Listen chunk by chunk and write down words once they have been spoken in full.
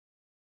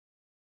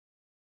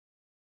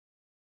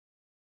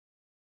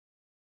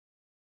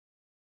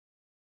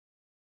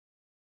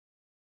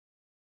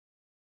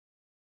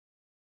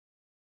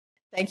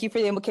Thank you for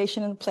the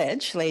invocation and the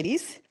pledge,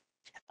 ladies.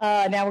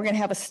 Now we're going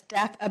to have a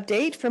staff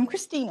update from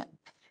Christina.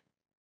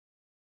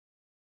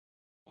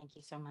 Thank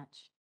you so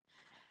much.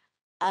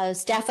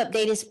 Staff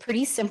update is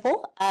pretty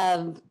simple.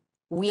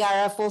 We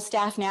are a full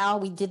staff now.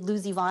 We did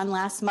lose Yvonne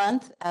last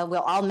month.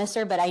 We'll all miss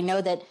her, but I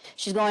know that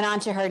she's going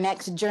on to her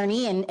next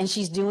journey and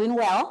she's doing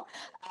well.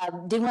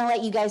 Did want to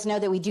let you guys know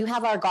that we do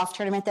have our golf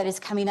tournament that is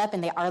coming up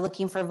and they are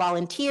looking for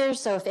volunteers.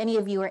 So if any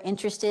of you are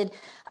interested,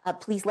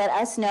 please let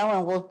us know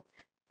and we'll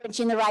point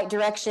you in the right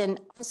direction.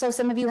 So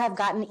some of you have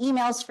gotten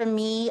emails from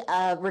me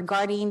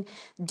regarding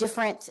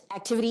different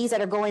activities that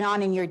are going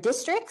on in your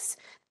districts.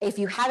 If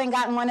you haven't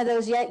gotten one of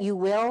those yet, you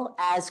will.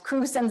 As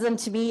crew sends them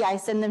to me, I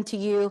send them to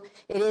you.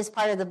 It is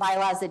part of the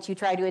bylaws that you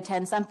try to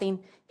attend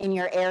something in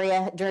your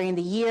area during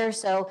the year.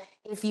 So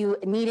if you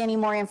need any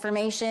more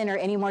information or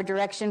any more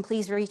direction,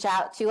 please reach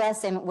out to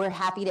us and we're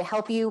happy to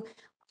help you.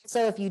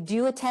 So if you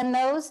do attend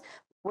those,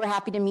 we're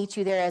happy to meet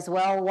you there as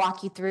well,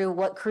 walk you through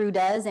what crew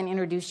does and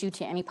introduce you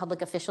to any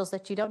public officials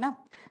that you don't know.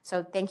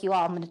 So thank you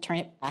all. I'm going to turn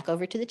it back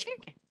over to the chair.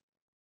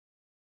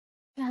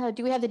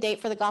 Do we have the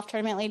date for the golf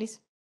tournament,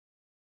 ladies?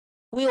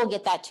 We will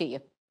get that to you.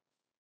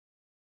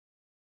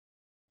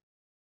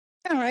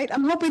 All right.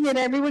 I'm hoping that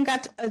everyone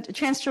got a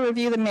chance to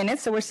review the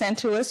minutes that were sent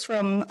to us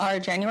from our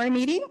January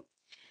meeting.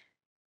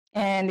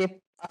 And if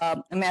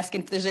I'm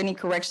asking if there's any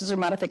corrections or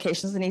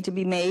modifications that need to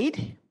be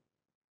made.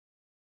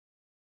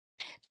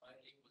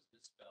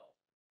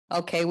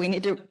 Okay, we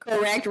need to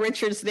correct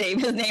Richard's name.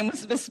 His name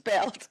was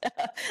misspelled.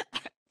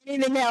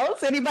 Anything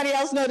else? Anybody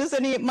else notice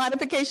any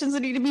modifications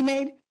that need to be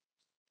made?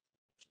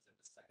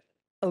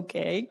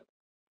 Okay.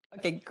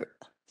 Okay,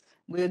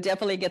 we'll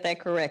definitely get that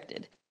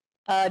corrected.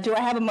 Do I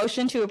have a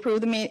motion to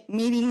approve the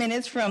meeting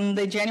minutes from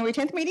the January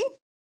 10th meeting?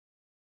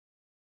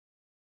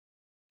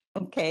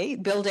 Okay,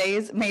 Bill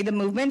Days made the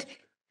movement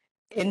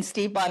and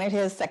Steve Bonnet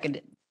has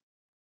seconded.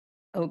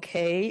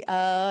 Okay,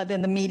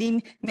 then the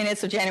meeting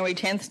minutes of January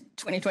 10th,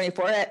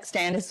 2024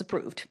 stand as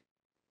approved.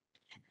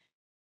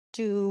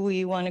 Do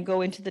we want to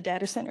go into the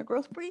data center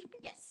growth brief?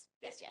 Yes.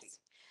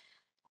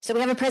 So we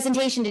have a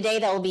presentation today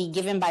that will be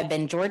given by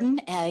Ben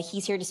Jordan.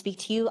 He's here to speak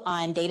to you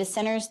on data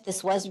centers.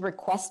 This was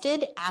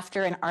requested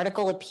after an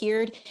article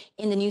appeared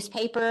in the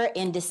newspaper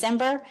in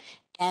December.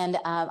 And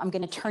I'm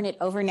going to turn it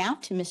over now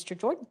to Mr.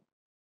 Jordan.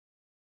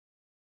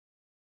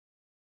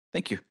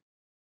 Thank you.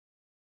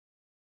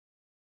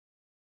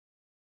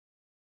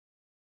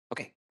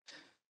 Okay.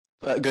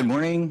 Good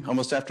morning,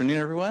 almost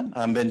afternoon, everyone.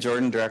 I'm Ben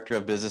Jordan, Director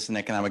of Business and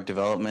Economic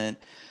Development.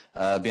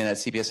 Been at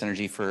CPS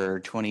Energy for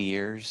 20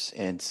 years,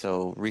 and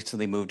so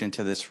recently moved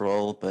into this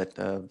role, but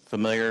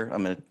familiar.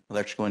 I'm an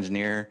electrical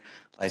engineer,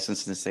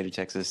 licensed in the state of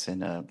Texas,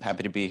 and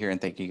happy to be here, and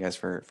thank you guys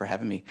for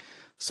having me.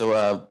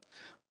 So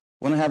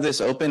want to have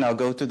this open. I'll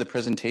go through the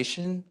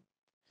presentation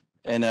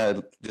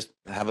and just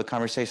have a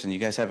conversation. You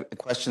guys have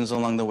questions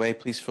along the way,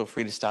 please feel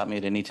free to stop me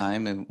at any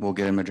time, and we'll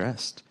get them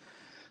addressed.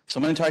 So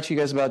I'm going to talk to you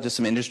guys about just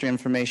some industry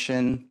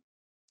information,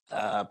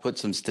 put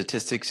some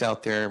statistics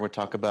out there. We'll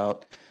talk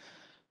about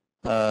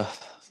the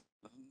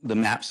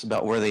maps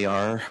about where they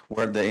are,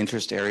 where the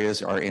interest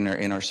areas are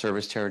in our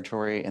service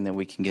territory, and then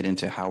we can get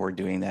into how we're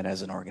doing that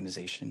as an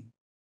organization.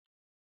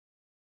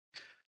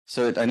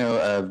 So I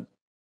know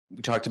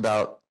we talked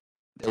about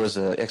there was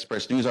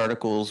Express News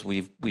articles.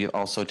 We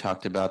also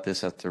talked about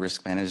this at the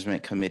Risk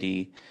Management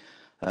Committee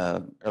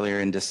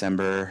earlier in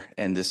December,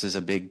 and this is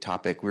a big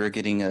topic. We're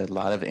getting a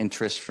lot of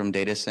interest from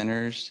data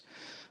centers.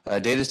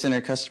 Data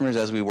center customers,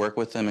 as we work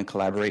with them and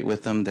collaborate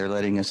with them, they're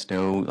letting us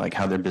know like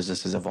how their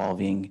business is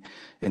evolving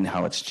and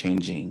how it's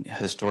changing.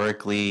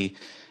 Historically,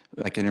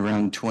 like in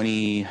around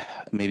 20,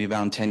 maybe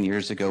about 10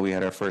 years ago, we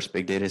had our first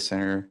big data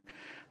center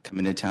come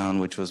into town,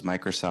 which was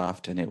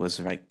Microsoft, and it was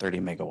like 30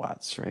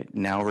 megawatts, right?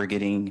 Now we're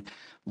getting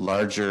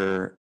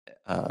larger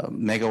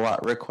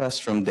megawatt requests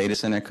from data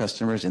center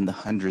customers in the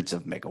hundreds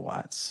of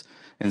megawatts.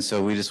 And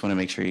so we just want to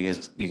make sure you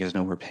guys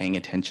know we're paying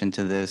attention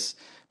to this,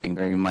 being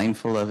very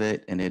mindful of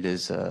it, and it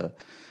is,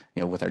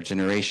 with our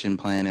generation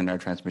plan and our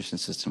transmission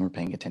system, we're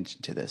paying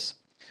attention to this.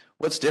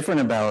 What's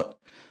different about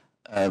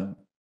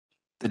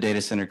the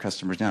data center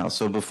customers now?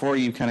 So before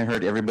you kind of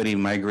heard everybody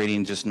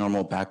migrating just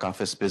normal back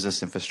office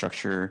business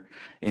infrastructure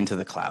into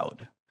the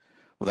cloud.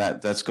 Well,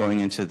 that's going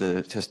into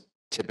the just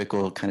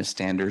typical kind of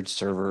standard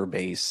server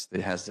base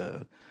that has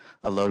a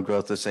load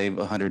growth of say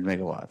 100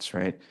 megawatts,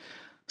 right?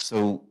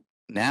 So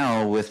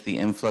now with the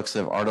influx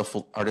of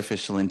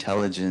artificial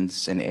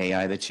intelligence and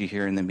AI that you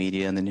hear in the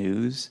media and the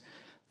news,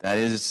 that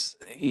is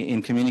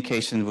in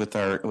communication with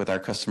our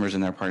customers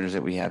and our partners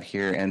that we have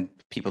here and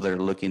people that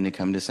are looking to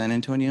come to San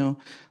Antonio.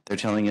 They're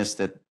telling us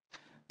that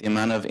the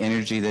amount of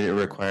energy that it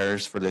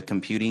requires for the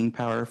computing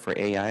power for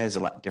AI is a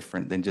lot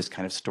different than just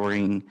kind of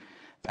storing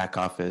back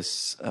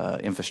office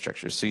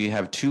infrastructure. So you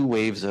have two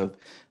waves of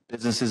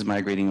businesses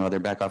migrating all their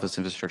back office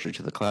infrastructure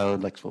to the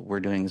cloud, like what we're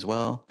doing as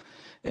well.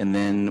 And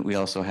then we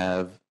also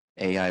have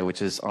AI,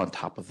 which is on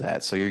top of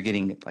that. So you're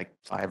getting like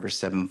 5 or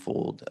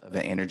 7-fold of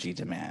the energy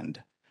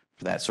demand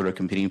for that sort of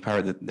computing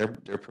power. That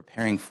they're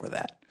preparing for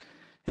that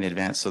in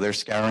advance. So they're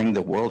scouring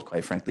the world,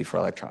 quite frankly, for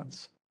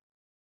electrons.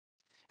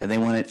 and they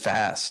want it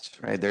fast,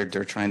 right? They're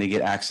trying to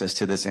get access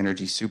to this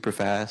energy super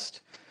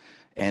fast,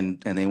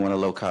 and they want a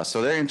low cost.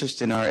 So they're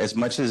interested in our, as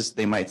much as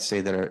they might say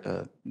that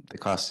our, the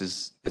cost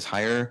is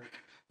higher,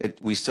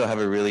 we still have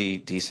a really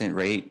decent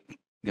rate,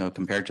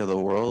 compared to the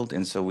world.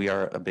 And so we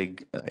are a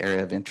big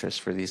area of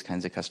interest for these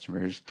kinds of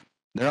customers.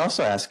 They're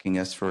also asking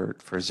us for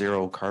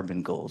zero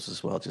carbon goals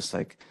as well, just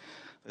like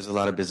there's a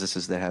lot of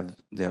businesses that have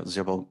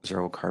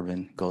zero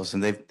carbon goals,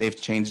 and they've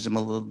changed them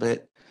a little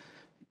bit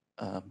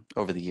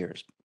over the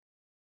years.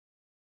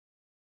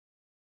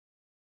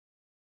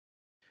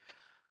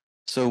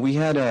 So we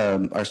had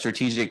our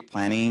strategic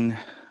planning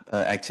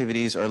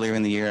activities earlier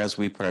in the year as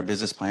we put our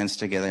business plans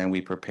together and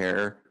we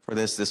prepare for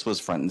this. This was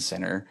front and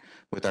center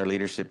with our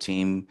leadership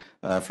team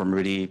from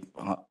Rudy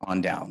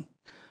on down.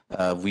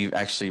 We've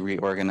actually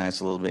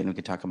reorganized a little bit, and we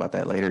can talk about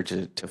that later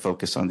to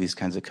focus on these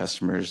kinds of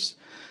customers.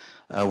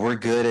 We're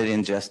good at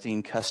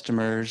ingesting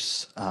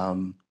customers,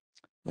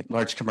 like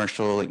large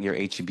commercial, like your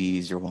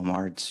H-E-Bs, your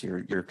Walmarts,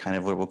 your kind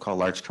of what we'll call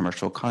large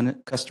commercial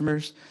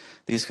customers.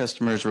 These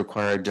customers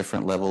require a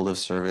different level of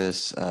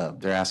service.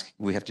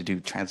 We have to do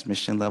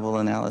transmission level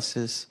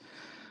analysis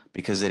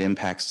because it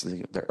impacts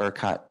the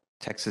ERCOT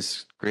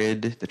Texas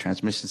grid, the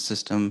transmission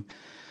system,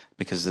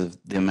 because of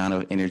the amount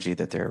of energy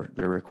that they're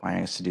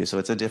requiring us to do. So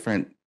it's a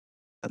different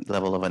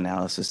level of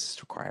analysis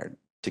required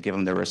to give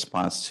them their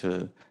response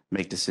to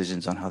make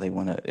decisions on how they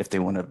want to, if they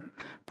want to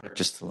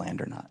purchase the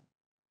land or not.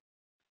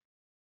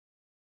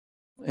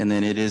 And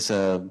then it is,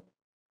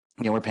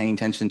 we're paying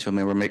attention to them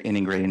and we're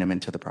integrating them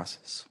into the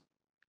process.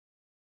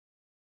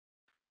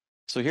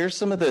 So here's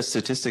some of the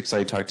statistics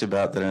I talked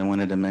about that I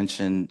wanted to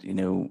mention.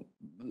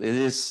 It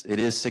is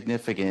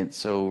significant.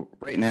 So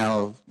right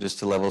now, just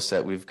to level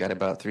set, we've got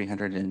about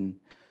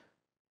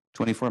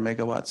 324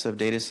 megawatts of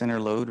data center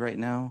load right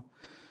now,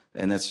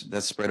 and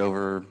that's spread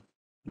over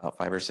about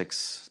 5 or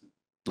 6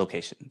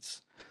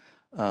 locations.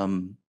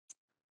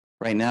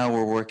 Right now,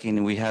 we're working,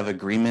 and we have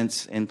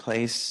agreements in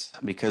place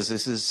because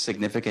this is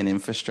significant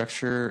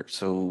infrastructure.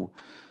 So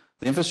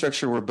the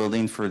infrastructure we're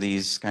building for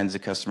these kinds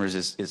of customers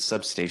is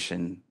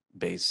substation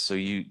based. So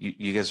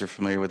you guys are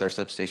familiar with our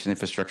substation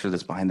infrastructure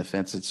that's behind the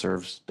fence. It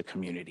serves the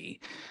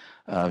community.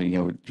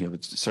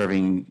 It's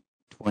serving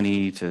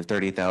 20 to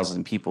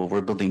 30,000 people.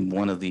 We're building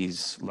one of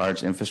these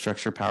large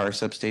infrastructure power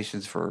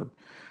substations for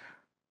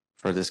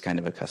this kind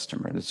of a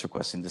customer that's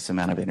requesting this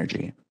amount of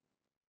energy.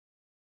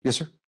 Yes,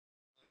 sir.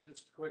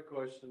 Just a quick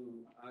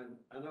question.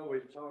 I know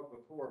we've talked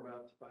before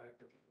about the fact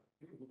that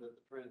the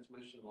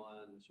transmission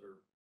lines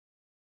are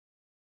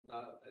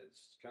not,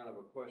 it's kind of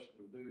a question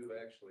of who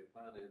actually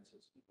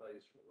finances and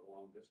pays for the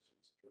long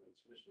distance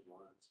transmission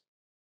lines.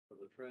 For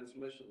the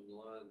transmission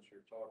lines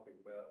you're talking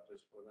about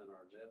just within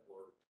our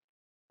network,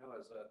 how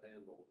is that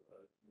handled?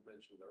 You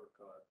mentioned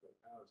ERCOT, but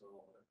how is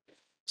all that?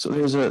 So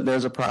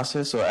there's a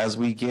process. So as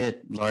we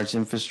get large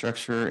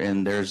infrastructure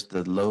and there's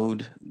the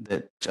load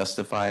that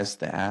justifies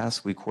the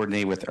ask, we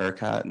coordinate with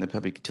ERCOT and the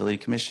Public Utility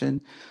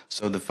Commission.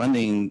 So the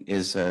funding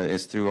is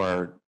through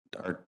our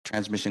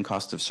transmission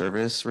cost of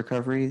service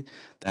recovery.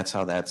 That's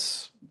how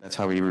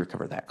we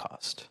recover that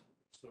cost.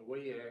 So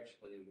we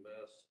actually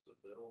invest the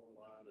bill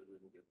line and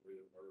then get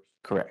reimbursed.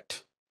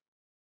 Correct.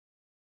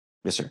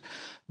 Yes, sir.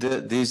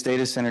 These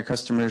data center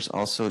customers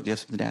also. Do you have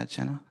something to add,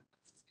 Shanna?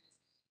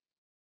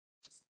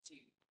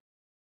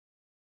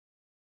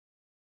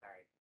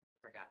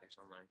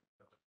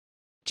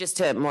 Just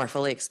to more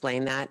fully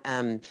explain that,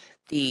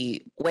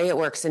 the way it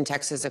works in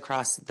Texas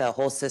across the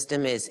whole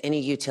system is any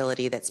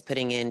utility that's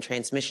putting in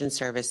transmission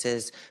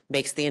services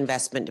makes the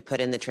investment to put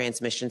in the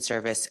transmission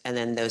service, and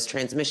then those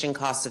transmission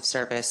costs of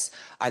service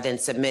are then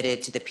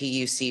submitted to the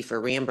PUC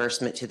for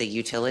reimbursement to the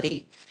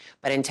utility.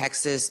 But in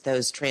Texas,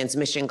 those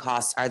transmission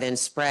costs are then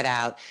spread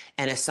out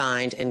and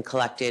assigned and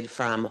collected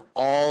from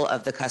all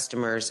of the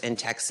customers in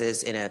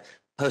Texas in a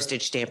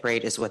postage stamp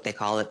rate is what they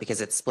call it, because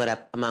it's split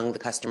up among the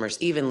customers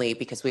evenly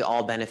because we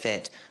all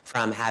benefit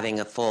from having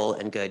a full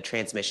and good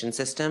transmission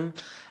system.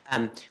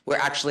 We're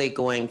actually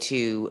going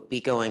to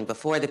be going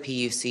before the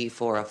PUC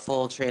for a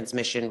full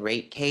transmission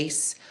rate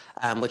case,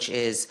 which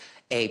is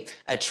a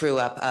true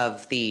up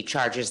of the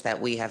charges that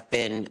we have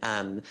been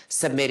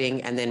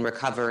submitting and then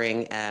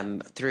recovering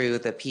through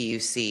the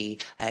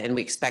PUC, and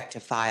we expect to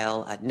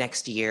file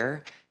next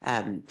year.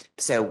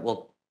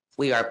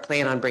 We are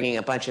planning on bringing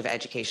a bunch of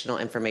educational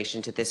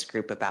information to this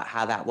group about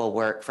how that will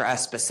work for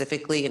us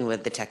specifically and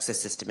with the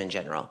Texas system in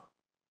general.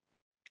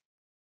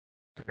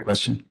 Great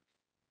question.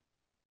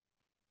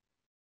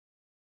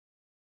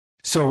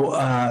 So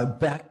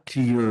back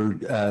to your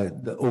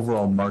the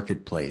overall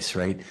marketplace,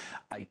 right?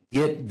 I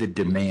get the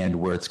demand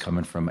where it's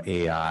coming from,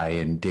 AI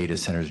and data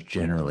centers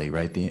generally,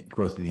 right? The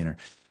growth of the internet.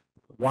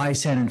 Why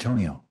San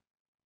Antonio?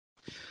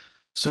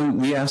 So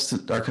we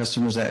asked our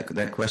customers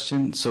that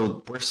question.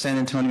 So where San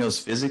Antonio is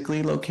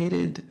physically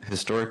located,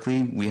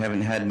 historically, we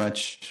haven't had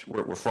much.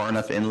 We're far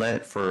enough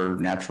inlet for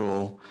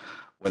natural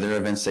weather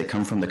events that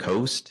come from the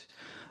coast.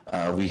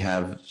 We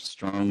have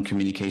strong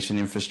communication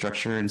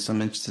infrastructure in some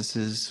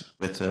instances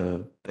that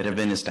have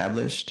been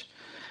established,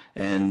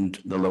 and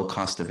the low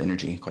cost of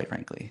energy, quite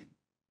frankly.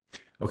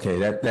 Okay,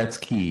 that's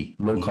key.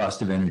 Low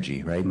cost of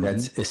energy, right?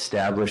 That's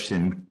established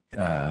and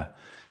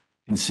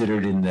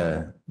considered in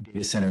the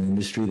data center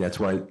industry. That's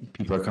why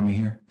people are coming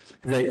here.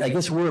 'Cause I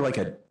guess we're like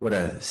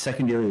a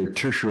secondary or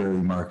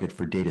tertiary market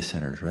for data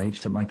centers, right?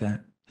 Something like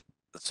that.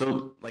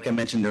 So, like I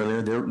mentioned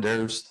earlier,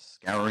 they're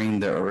scouring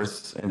the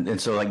earth,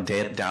 and so like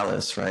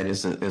Dallas, right,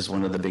 is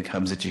one of the big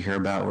hubs that you hear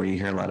about, where you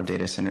hear a lot of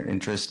data center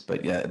interest.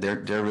 But yeah,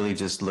 they're really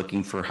just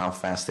looking for how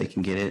fast they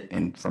can get it,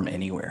 and from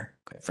anywhere,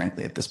 quite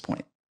frankly, at this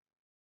point.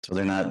 So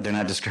they're not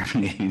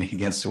discriminating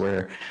against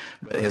where.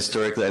 But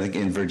historically, I think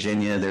in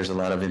Virginia, there's a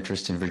lot of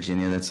interest in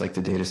Virginia. That's like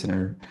the data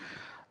center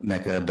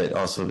mecca. But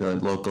also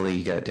locally,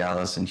 you got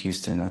Dallas and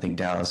Houston. I think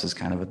Dallas is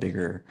kind of a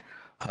bigger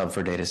hub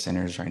for data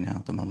centers right now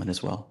at the moment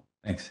as well.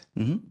 Thanks.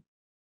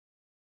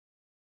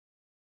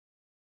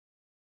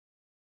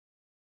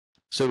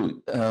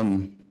 So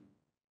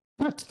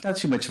not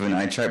too much of an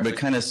eye chart, but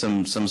kind of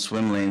some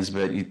swim lanes.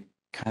 But you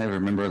kind of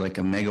remember like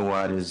a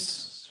megawatt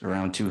is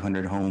around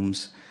 200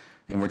 homes,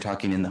 and we're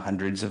talking in the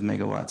hundreds of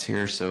megawatts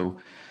here. So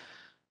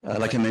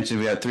like I mentioned,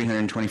 we have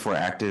 324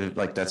 active.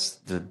 Like that's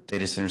the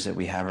data centers that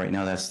we have right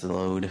now. That's the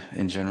load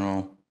in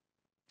general.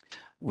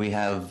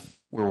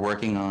 We're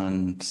working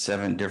on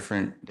 7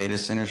 different data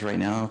centers right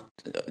now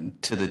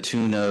to the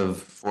tune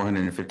of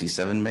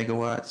 457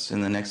 megawatts in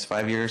the next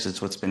 5 years.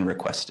 It's what's been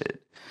requested.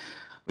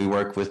 We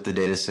work with the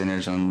data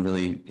centers on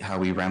really how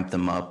we ramp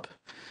them up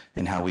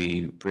and how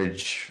we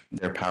bridge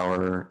their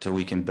power so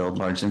we can build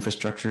large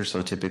infrastructure.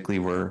 So typically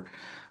we're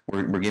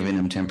giving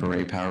them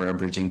temporary power or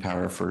bridging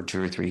power for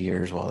 2 or 3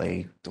 years while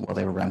they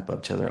ramp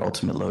up to their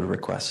ultimate load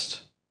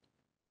request.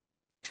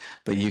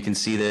 But you can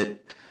see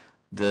that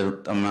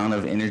the amount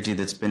of energy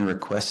that's been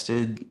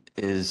requested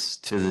is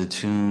to the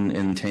tune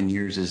in 10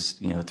 years is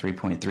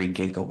 3.3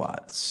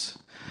 gigawatts.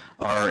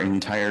 Our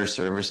entire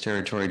service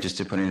territory, just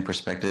to put it in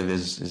perspective,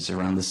 is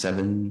around the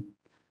 7,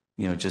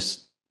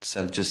 just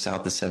south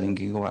the 7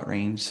 gigawatt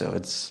range. So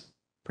it's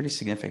pretty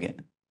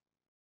significant.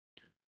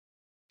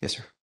 Yes,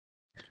 sir.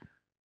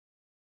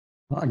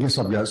 I guess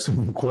I've got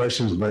some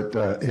questions, but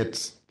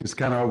it's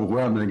kind of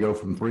overwhelming to go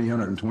from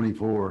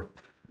 324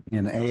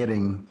 and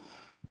adding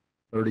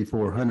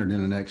 3,400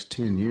 in the next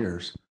 10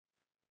 years.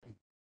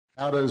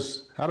 How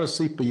does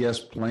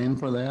CPS plan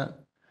for that?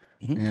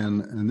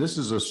 And this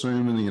is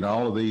assuming that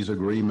all of these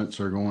agreements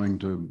are going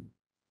to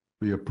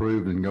be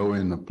approved and go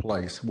into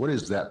place. What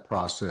is that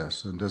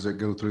process, and does it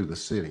go through the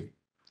city?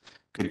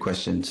 Good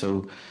question.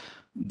 So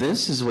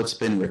this is what's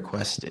been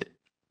requested,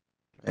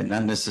 and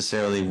not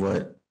necessarily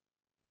what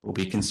will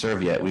be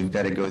conserved yet. We've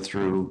got to go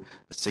through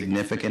a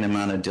significant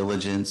amount of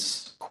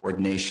diligence,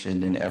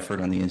 coordination, and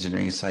effort on the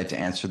engineering side to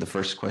answer the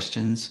first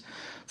questions.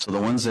 So the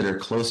ones that are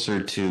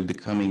closer to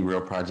becoming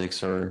real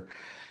projects are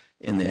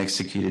in the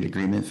executed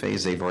agreement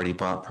phase. They've already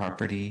bought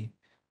property,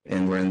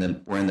 and we're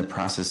in the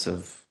process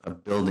of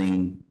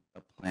building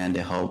a plan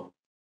to help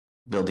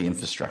build the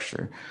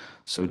infrastructure.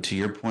 So to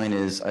your point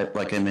is,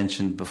 like I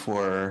mentioned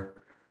before,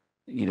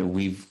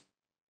 we've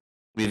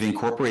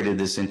incorporated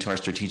this into our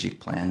strategic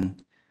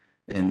plan,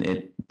 and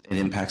it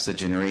impacts the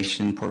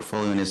generation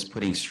portfolio and is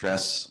putting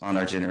stress on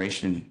our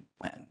generation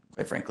plan,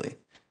 quite frankly.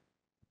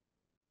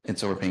 And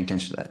so we're paying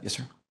attention to that. Yes,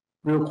 sir.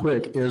 Real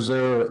quick, is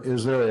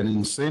there an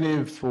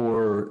incentive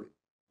for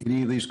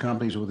any of these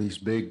companies with these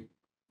big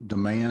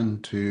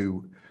demand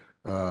to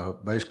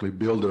basically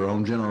build their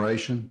own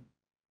generation?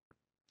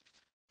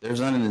 There's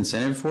not an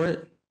incentive for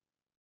it.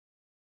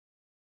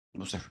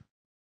 No, sir.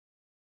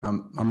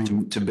 I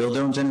mean, To build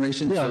their own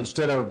generation? yeah,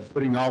 instead of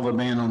putting all the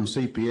demand on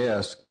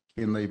CPS,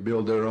 can they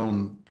build their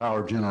own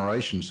power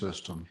generation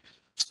system?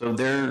 So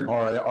they're,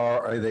 Or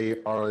are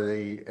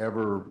they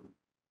ever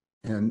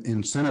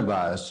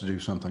incentivized to do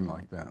something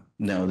like that?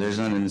 no, there's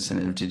not an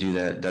incentive to do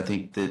that. I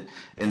think that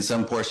in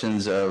some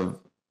portions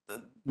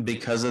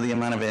because of the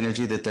amount of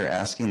energy that they're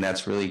asking,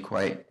 that's really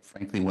quite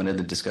frankly one of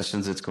the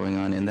discussions that's going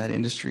on in that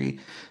industry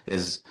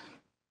is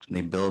they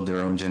build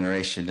their own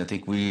generation. I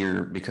think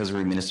because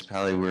we're a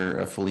municipality, we're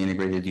a fully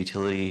integrated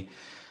utility.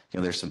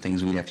 There's some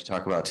things we have to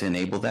talk about to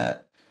enable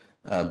that.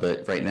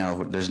 But right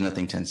now, there's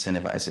nothing to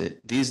incentivize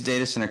it. These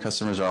data center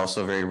customers are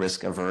also very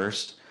risk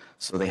averse.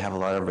 So they have a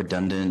lot of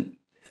redundant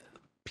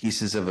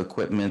pieces of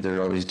equipment.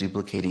 They're always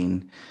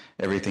duplicating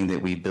everything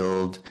that we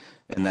build,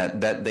 and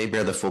that they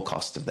bear the full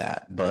cost of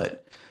that.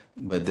 But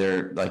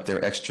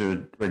they're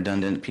extra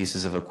redundant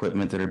pieces of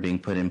equipment that are being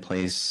put in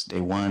place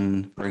day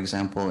one, for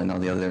example, and all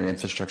the other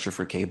infrastructure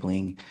for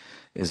cabling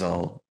is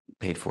all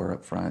paid for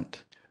up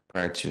front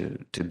prior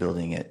to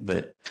building it.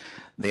 But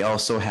they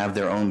also have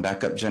their own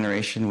backup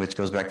generation, which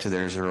goes back to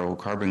their zero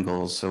carbon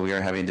goals. So we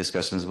are having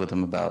discussions with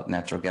them about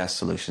natural gas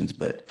solutions,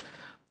 but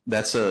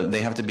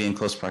they have to be in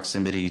close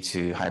proximity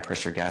to high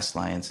pressure gas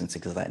lines and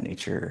things of that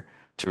nature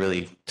to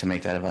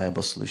make that a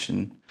viable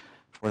solution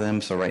for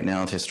them. So right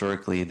now,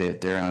 historically,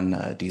 they're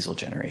on diesel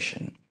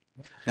generation.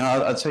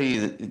 Now, I'll tell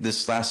you that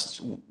this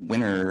last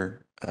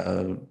winter,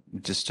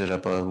 just stood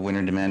up a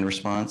winter demand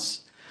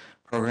response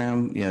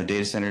program.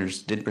 Data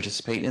centers did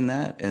participate in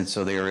that, and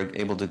so they were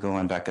able to go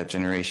on backup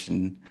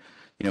generation,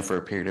 for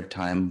a period of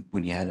time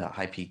when you had a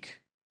high peak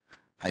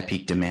high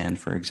peak demand,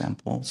 for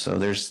example. So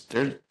there's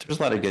a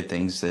lot of good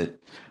things that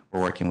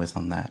we're working with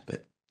on that,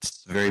 but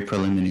it's very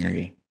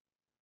preliminary.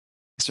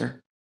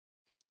 Sir?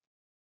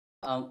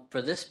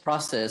 For this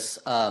process,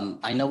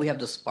 I know we have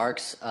the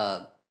Sparks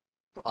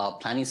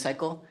planning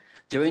cycle.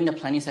 During the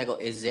planning cycle,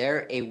 is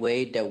there a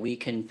way that we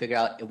can figure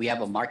out if we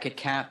have a market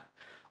cap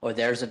or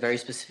there's a very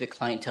specific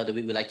clientele that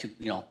we would like to,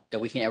 that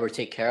we can ever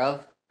take care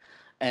of?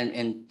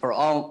 And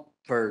for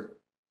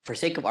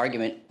sake of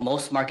argument,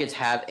 most markets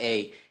have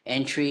a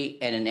entry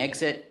and an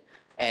exit,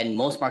 and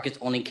most markets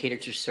only cater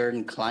to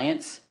certain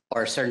clients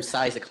or a certain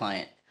size of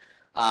client.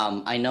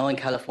 I know in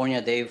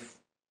California,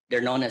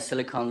 they're known as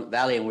Silicon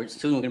Valley, and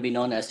soon we're going to be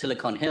known as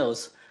Silicon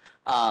Hills.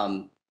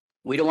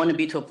 We don't want to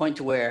be to a point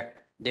to where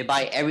they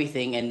buy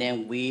everything, and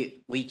then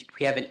we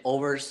have an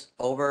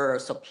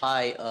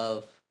oversupply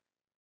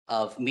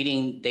of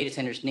meeting data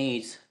centers'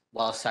 needs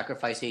while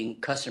sacrificing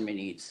customer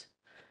needs.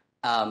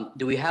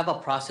 Do we have a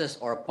process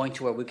or a point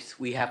to where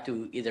we have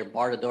to either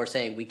bar the door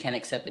saying we can't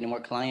accept any more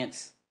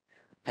clients?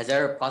 Has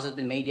there a process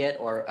been made yet,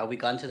 or are we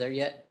gone to there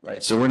yet?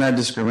 Right. So we're not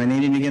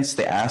discriminating against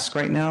the ask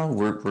right now.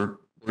 We're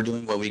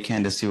doing what we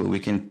can to see what we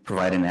can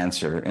provide an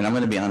answer. And I'm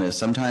going to be honest,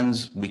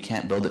 sometimes we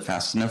can't build it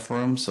fast enough for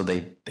them, so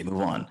they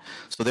move on.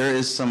 So there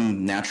is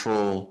some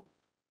natural,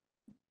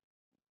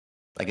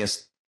 I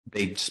guess,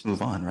 they just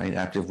move on, right?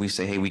 After we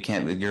say, hey, we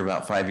can't, you're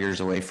about 5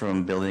 years away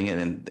from building it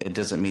and it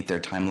doesn't meet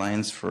their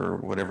timelines for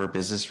whatever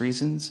business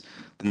reasons,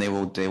 then they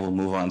will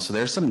move on. So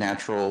there's some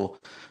natural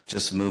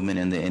just movement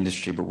in the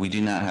industry, but we do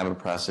not have a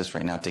process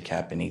right now to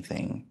cap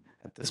anything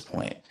at this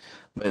point.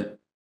 But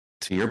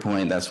to your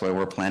point, that's why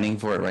we're planning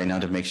for it right now,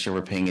 to make sure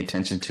we're paying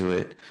attention to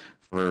it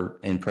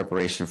in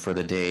preparation for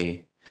the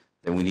day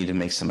that we need to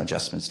make some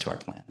adjustments to our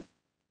plan.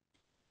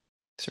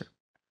 Sir.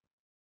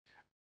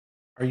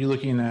 Are you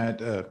looking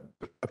at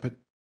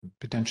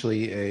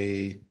potentially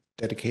a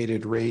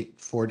dedicated rate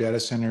for data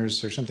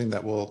centers or something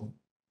that will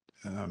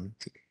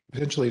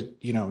potentially,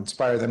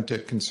 inspire them to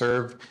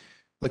conserve?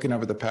 Looking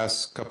over the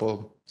past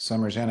couple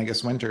summers and I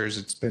guess winters,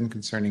 it's been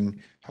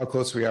concerning how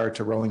close we are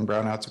to rolling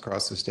brownouts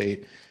across the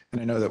state.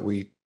 And I know that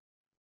we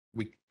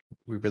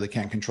really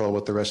can't control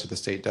what the rest of the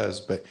state does,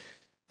 but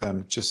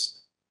it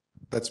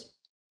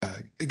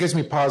gives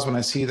me pause when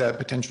I see that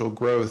potential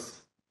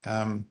growth.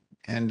 I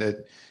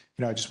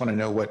just want to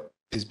know what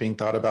is being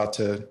thought about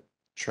to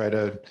try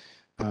to,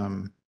 I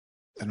don't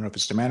know if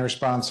it's demand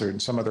response or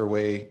in some other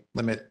way,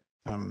 limit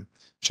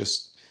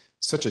just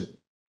such a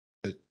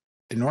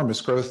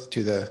enormous growth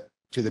to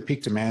the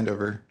peak demand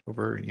over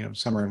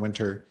summer and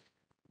winter.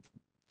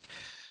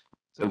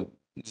 So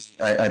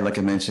I'd like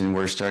to mention,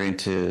 we're starting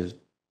to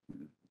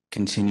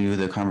continue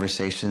the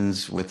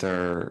conversations with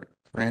our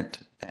current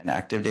and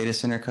active data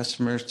center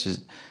customers to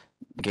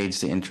gauge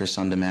the interest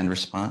on demand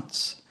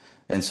response.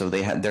 And so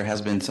there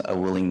has been a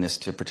willingness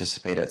to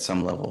participate at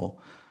some level.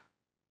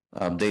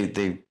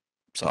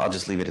 So I'll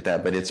just leave it at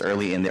that, but it's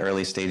in the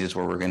early stages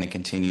where we're going to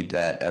continue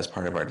that as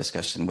part of our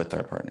discussion with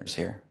our partners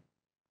here.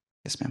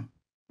 Yes, ma'am.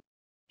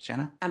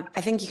 Shanna?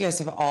 I think you guys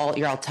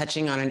you're all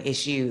touching on an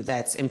issue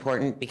that's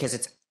important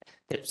because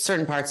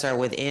certain parts are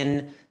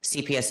within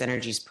CPS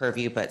Energy's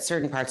purview, but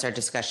certain parts are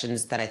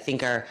discussions that I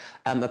think are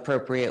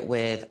appropriate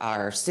with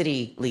our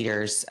city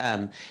leaders.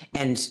 And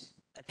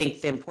I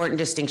think the important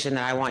distinction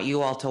that I want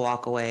you all to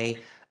walk away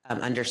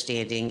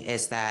understanding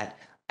is that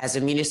as a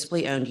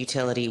municipally owned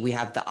utility, we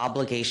have the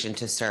obligation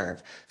to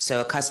serve. So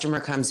a customer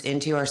comes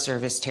into our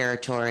service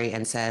territory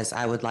and says,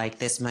 I would like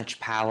this much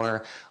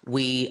power.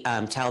 We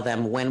tell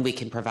them when we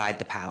can provide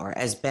the power.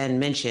 As Ben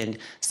mentioned,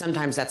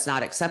 sometimes that's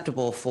not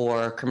acceptable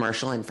for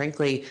commercial, and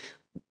frankly,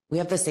 we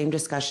have the same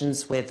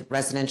discussions with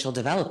residential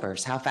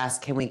developers. How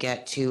fast can we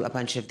get to a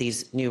bunch of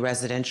these new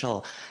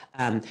residential?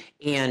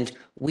 And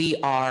we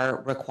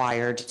are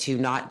required to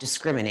not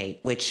discriminate,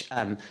 which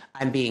I'm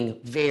being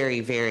very,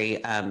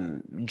 very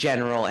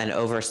general and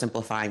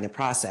oversimplifying the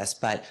process,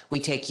 but we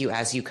take you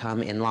as you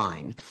come in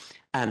line.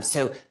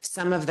 So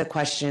some of the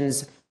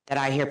questions that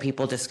I hear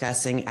people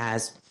discussing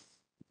as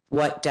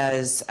what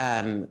does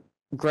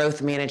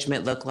growth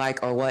management look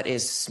like, or what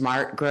is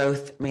smart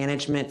growth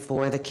management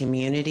for the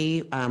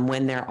community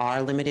when there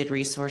are limited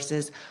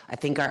resources, I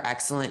think are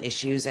excellent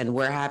issues, and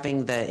we're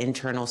having the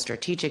internal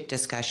strategic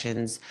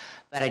discussions.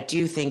 But I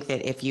do think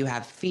that if you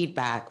have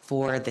feedback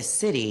for the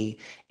city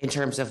in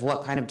terms of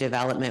what kind of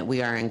development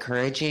we are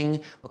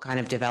encouraging, what kind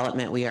of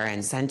development we are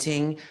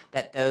incenting,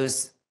 that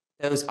those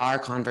are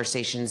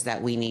conversations that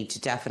we need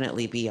to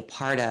definitely be a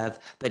part of,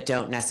 but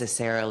don't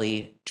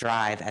necessarily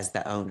drive as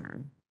the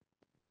owner.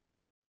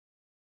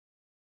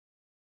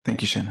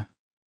 Thank you, Shanna.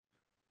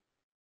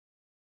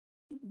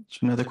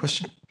 Another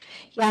question?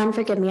 Yeah, and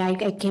forgive me, I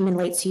came in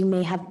late, so you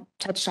may have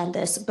touched on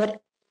this,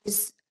 but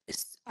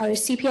Are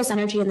CPS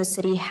Energy in the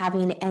city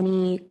having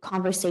any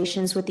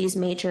conversations with these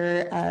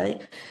major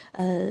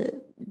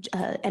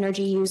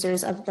energy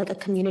users of like a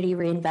community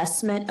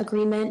reinvestment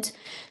agreement?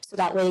 So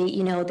that way,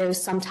 you know,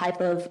 there's some type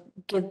of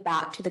give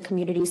back to the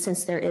community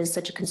since there is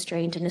such a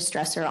constraint and a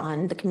stressor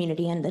on the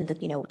community and then,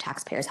 you know,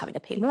 taxpayers having to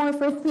pay more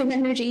for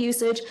energy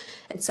usage,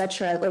 et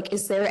cetera. Like,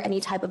 is there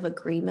any type of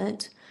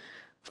agreement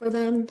for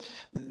them?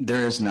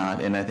 There is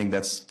not, and I think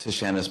that's, to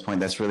Shanna's point,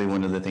 that's really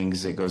one of the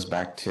things that goes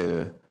back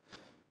to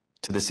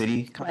the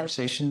city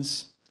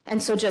conversations.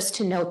 And so just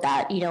to note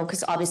that, you know,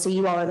 because obviously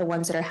you all are the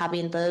ones that are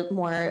having the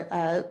more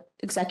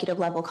executive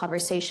level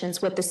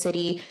conversations with the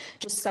city,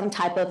 just some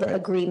type of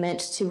agreement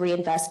to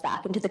reinvest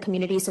back into the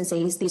community since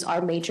these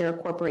are major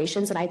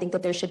corporations. And I think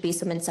that there should be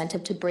some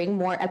incentive to bring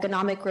more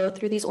economic growth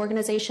through these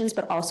organizations,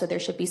 but also there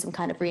should be some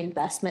kind of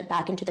reinvestment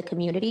back into the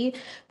community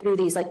through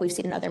these, like we've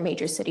seen in other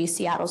major cities.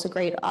 Seattle's a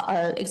great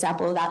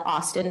example of that.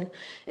 Austin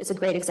is a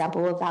great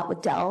example of that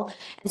with Dell.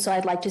 And so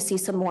I'd like to see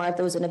some more of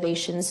those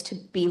innovations to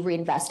be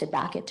reinvested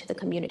back into the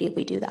community if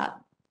we do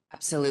that.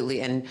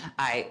 Absolutely. And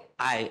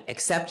I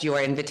accept your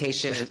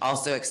invitation and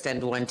also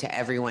extend one to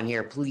everyone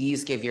here.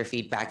 Please give your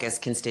feedback as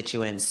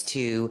constituents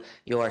to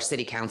your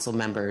city council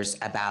members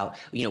about,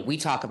 you know, we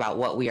talk about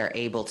what we are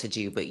able to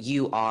do, but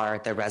you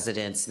are the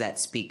residents that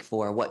speak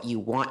for what you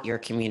want your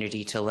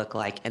community to look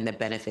like and the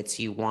benefits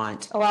you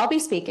want. Oh, I'll be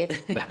speaking.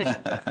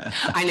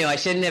 I know I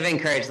shouldn't have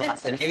encouraged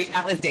Lawson. Maybe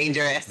that was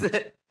dangerous.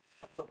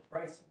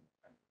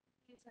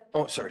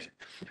 Oh, sorry.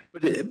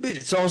 But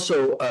it's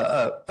also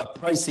a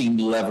pricing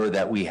lever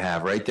that we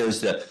have, right?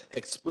 There's the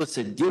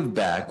explicit give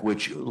back,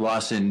 which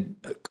Lawson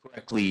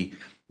correctly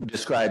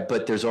described,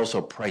 but there's also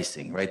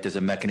pricing, right? There's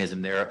a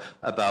mechanism there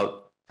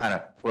about kind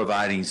of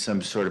providing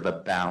some sort of a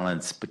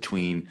balance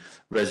between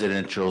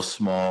residential,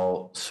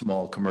 small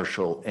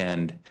commercial,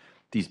 and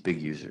these big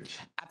users.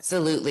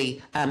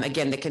 Absolutely.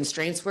 Again, the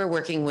constraints we're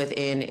working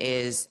within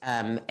is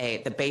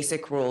the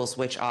basic rules,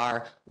 which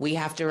are we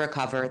have to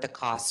recover the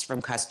costs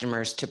from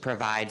customers to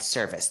provide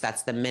service.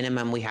 That's the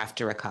minimum we have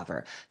to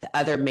recover. The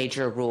other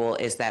major rule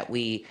is that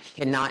we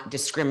cannot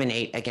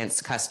discriminate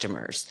against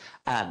customers.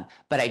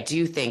 But I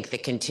do think the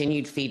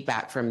continued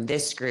feedback from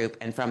this group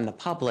and from the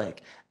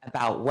public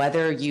about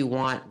whether you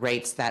want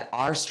rates that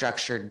are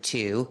structured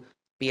to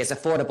be as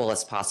affordable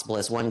as possible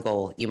is one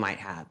goal you might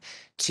have.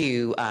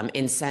 To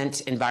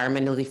incent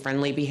environmentally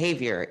friendly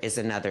behavior is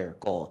another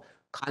goal.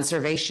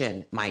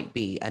 Conservation might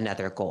be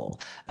another goal.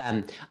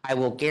 I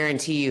will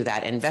guarantee you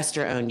that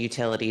investor-owned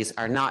utilities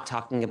are not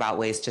talking about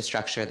ways to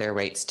structure their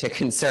rates to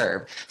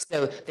conserve.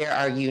 So there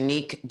are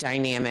unique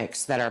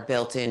dynamics that are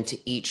built into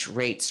each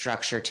rate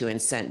structure to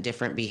incent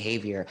different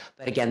behavior.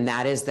 But again,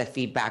 that is the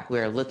feedback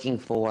we're looking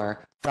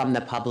for from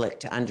the public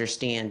to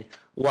understand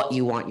what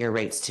you want your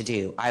rates to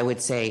do. I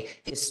would say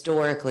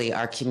historically,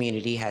 our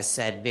community has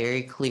said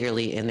very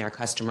clearly in their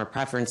customer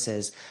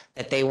preferences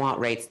that they want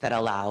rates that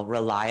allow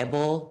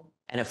reliable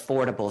and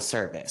affordable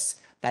service.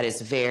 That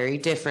is very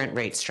different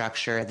rate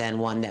structure than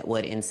one that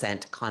would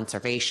incent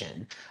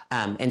conservation.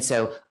 And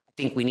so I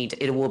think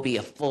it will be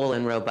a full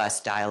and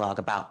robust dialogue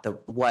about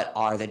what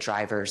are the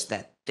drivers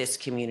that this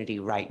community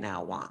right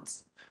now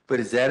wants. But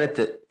is that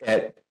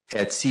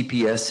at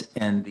CPS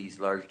and these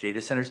large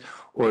data centers,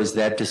 or is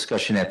that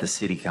discussion at the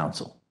city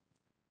council?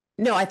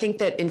 No, I think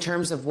that in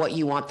terms of what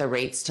you want the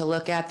rates to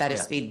look at, that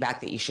is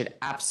feedback that you should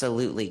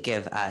absolutely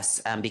give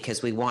us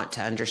because we want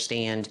to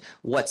understand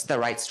what's the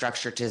right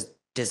structure to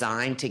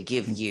design to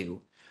give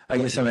you. I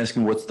guess I'm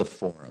asking what's the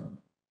forum?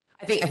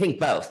 I think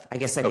both. I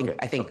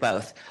think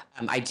both.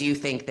 I do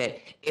think that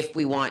if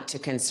we want to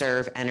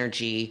conserve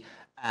energy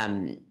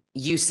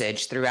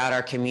usage throughout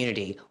our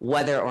community,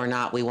 whether or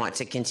not we want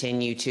to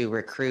continue to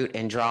recruit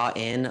and draw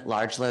in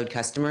large load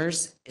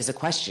customers is a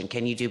question.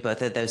 Can you do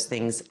both of those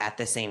things at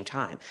the same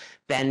time?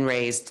 Ben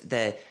raised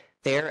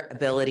their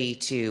ability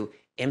to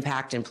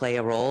impact and play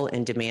a role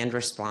in demand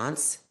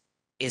response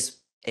is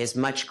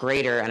much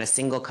greater on a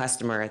single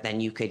customer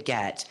than you could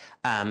get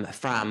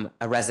from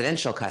a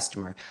residential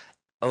customer.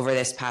 Over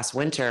this past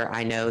winter,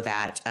 I know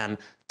that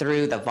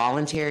through the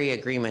voluntary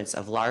agreements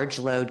of large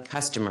load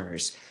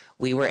customers,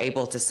 we were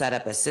able to set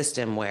up a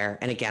system where,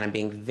 and again, I'm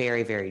being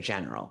very, very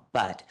general,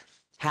 but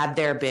had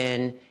there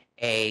been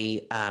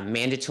a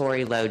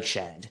mandatory load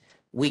shed,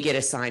 we get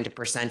assigned a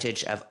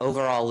percentage of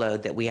overall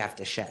load that we have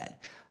to shed.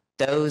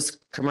 Those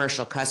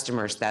commercial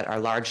customers that are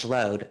large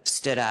load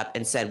stood up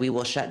and said, we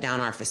will shut down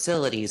our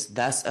facilities,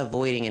 thus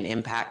avoiding an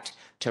impact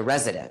to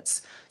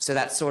residents. So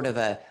that's sort of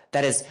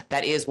that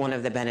is one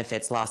of the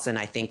benefits, Lawson,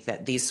 I think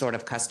that these sort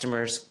of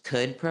customers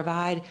could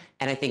provide.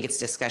 And I think it's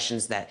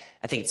discussions I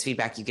think it's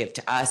feedback you give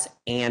to us.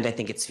 And I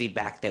think it's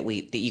feedback that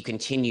you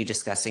continue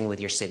discussing with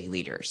your city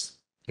leaders.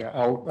 Yeah,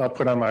 I'll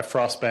put on my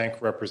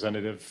Frostbank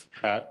representative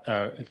hat.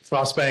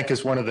 Frostbank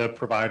is one of the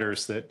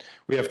providers that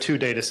we have 2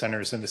 data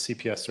centers in the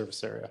CPS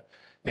service area.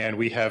 And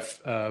we have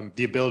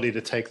the ability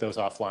to take those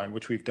offline,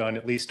 which we've done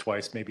at least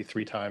twice, maybe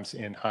 3 times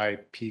in high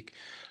peak.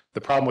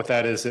 The problem with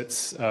that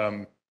is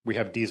we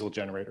have diesel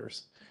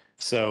generators.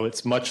 So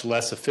it's much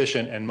less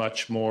efficient and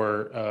much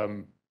more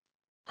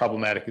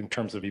problematic in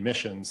terms of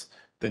emissions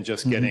than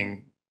just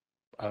getting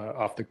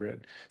off the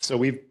grid. So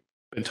we've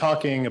been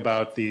talking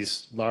about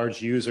these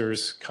large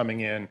users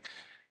coming in,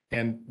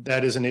 and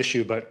that is an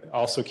issue, but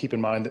also keep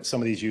in mind that some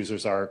of these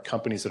users are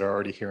companies that are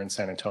already here in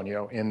San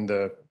Antonio in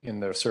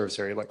the service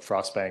area, like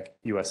Frostbank,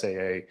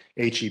 USAA,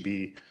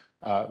 HEB,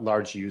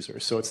 large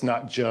users. So it's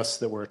not just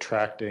that we're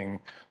attracting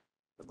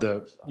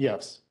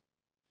yes,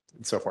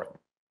 and so forth.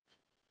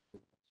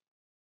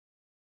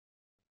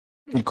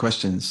 Good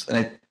questions.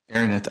 And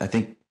Aaron, I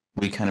think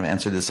we kind of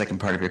answered the second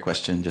part of your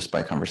question just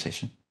by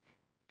conversation.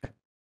 Okay.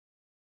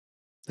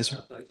 Yes,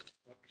 sir.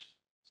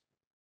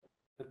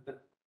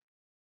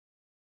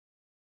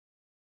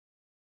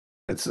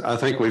 I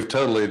think we've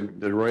totally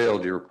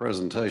derailed your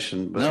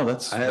presentation, but No,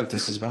 that's I have what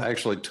this is about.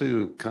 actually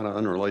two kind of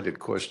unrelated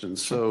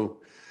questions.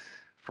 So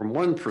from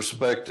one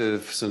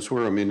perspective, since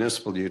we're a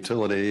municipal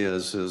utility,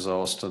 as is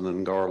Austin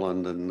and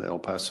Garland and El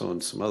Paso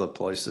and some other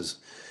places,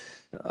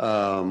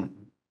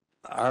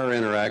 our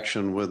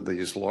interaction with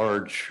these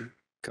large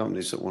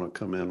companies that want to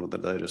come in with the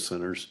data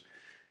centers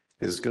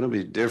is going to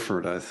be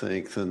different, I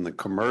think, than the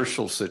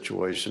commercial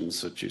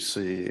situations that you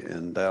see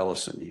in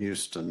Dallas and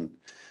Houston,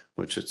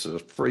 which it's a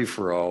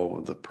free-for-all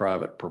with the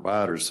private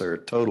providers. They're a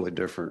totally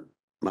different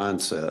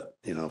mindset,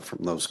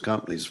 from those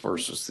companies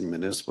versus the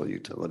municipal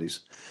utilities.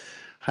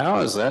 How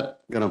is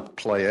that going to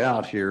play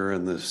out here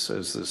in this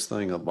as this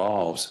thing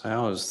evolves?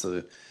 How is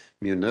the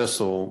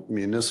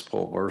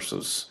municipal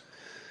versus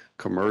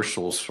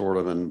commercial sort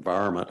of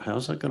environment,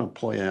 how's that going to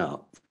play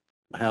out?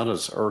 How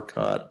does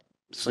ERCOT,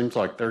 seems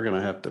like they're going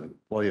to have to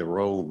play a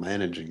role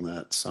managing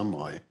that some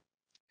way.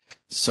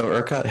 So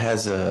ERCOT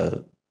has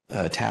a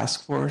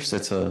task force.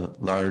 It's a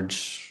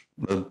large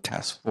load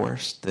task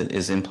force that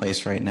is in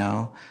place right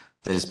now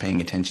that is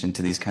paying attention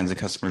to these kinds of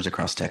customers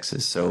across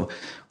Texas. So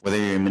whether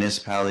you're a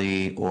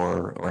municipality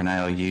or an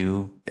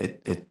IOU,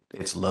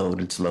 it's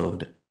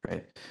load,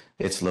 right?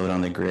 It's load on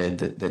the grid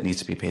that needs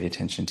to be paid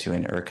attention to.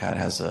 And ERCOT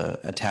has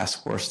a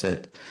task force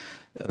that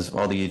of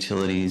all the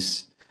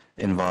utilities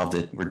involved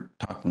that we're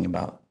talking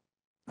about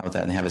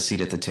that and have a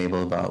seat at the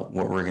table about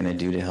what we're going to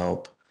do to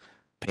help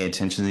pay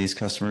attention to these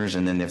customers.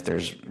 And then if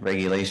there's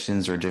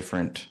regulations or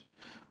different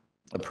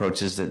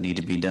approaches that need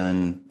to be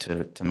done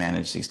to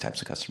manage these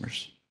types of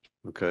customers.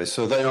 Okay,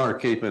 so they are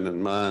keeping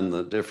in mind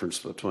the difference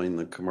between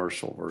the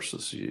commercial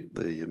versus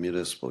the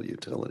municipal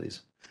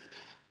utilities.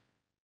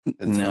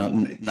 No,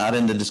 not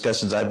in the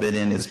discussions I've been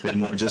in. It's been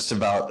more just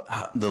about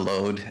the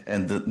load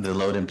and the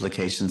load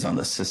implications on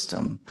the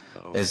system.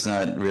 Okay. It's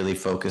not really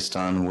focused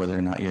on whether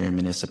or not you're a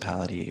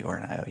municipality or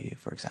an IOU,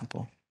 for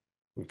example.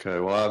 Okay,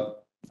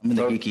 well, I'm in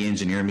the geeky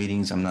engineer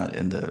meetings. I'm not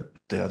in the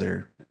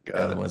other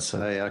ones. So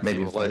hey, I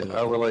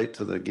relate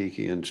to the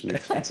geeky engineer.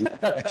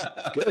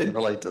 Good,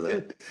 relate to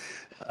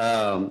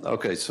that.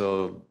 Okay,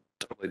 so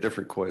totally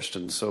different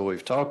question. So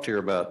we've talked here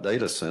about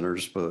data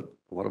centers, but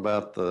what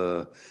about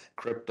the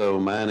crypto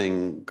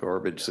mining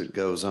garbage that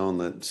goes on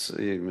that's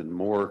even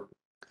more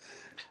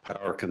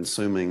power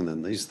consuming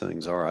than these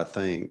things are, I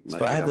think.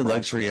 So I had the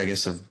luxury, I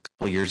guess, of a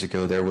couple of years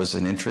ago, there was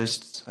an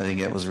interest. I think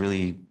it was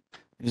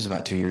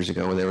about 2 years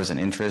ago where there was an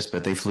interest,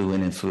 but they flew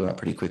in and flew out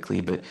pretty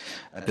quickly. But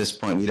at this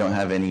point, we don't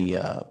have any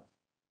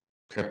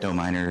crypto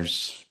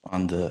miners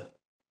on the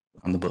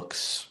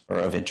books or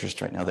of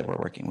interest right now that we're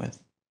working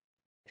with.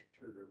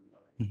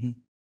 Mm-hmm.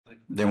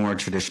 They're more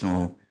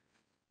traditional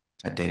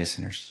data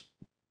centers.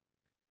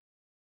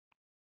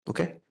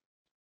 Okay.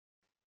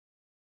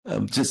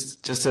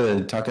 Just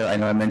to talk, I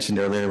know I mentioned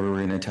earlier we were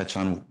going to touch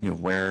on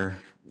where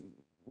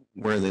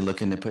are they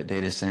looking to put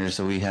data centers.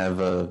 So we have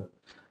a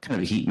kind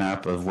of a heat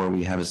map of where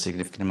we have a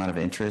significant amount of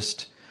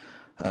interest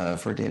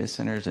for data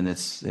centers, and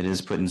it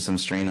is putting some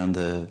strain on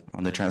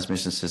the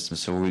transmission system.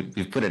 So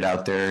we've put it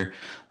out there.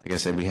 Like I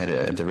said, we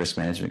had the risk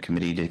management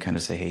committee to kind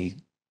of say, hey,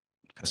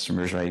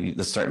 customers, right,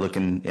 let's start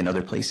looking in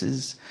other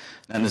places.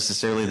 Not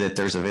necessarily that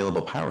there's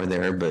available power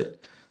there,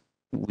 but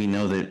we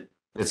know that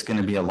it's going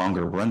to be a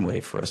longer runway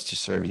for us to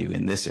serve you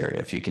in this area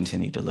if you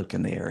continue to look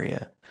in the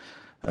area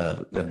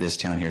of this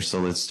town here. So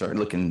let's start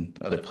looking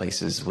other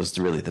places was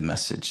really the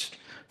message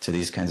to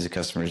these kinds of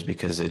customers,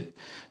 because it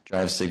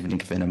drives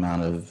significant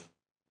amount of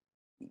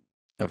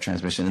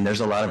transmission. And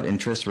there's a lot of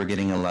interest. We're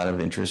getting a lot of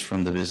interest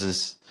from the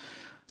business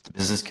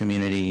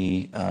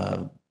community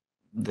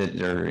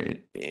that are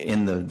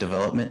in the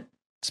development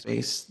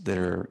space that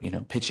are,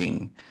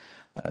 pitching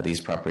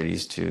these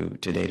properties to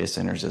data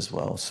centers as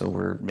well. So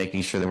we're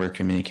making sure that we're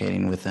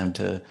communicating with them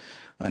to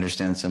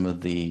understand some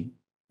of the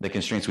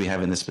constraints we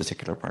have in this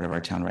particular part of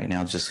our town right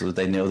now, just so that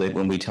they know that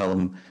when we tell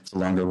them it's a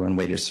longer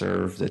runway to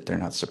serve, that they're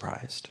not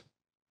surprised.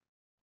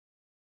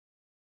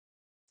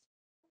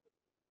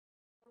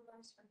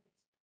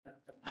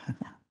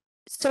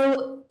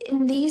 So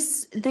in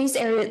these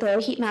areas,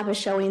 the heat map is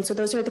showing, so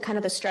those are the kind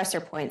of the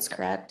stressor points,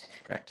 correct?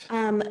 Correct.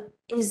 And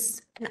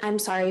I'm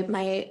sorry,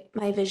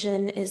 my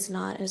vision is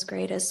not as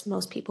great as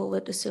most people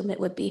would assume it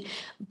would be,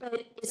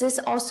 but is this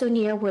also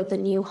near where the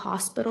new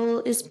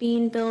hospital is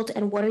being built?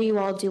 And what are you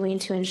all doing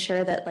to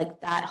ensure that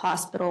that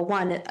hospital,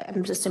 one,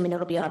 I'm assuming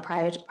it'll be on a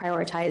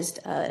prioritized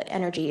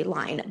energy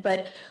line,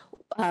 but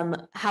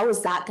how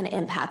is that going to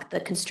impact the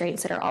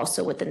constraints that are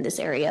also within this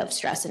area of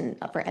stress and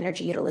for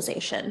energy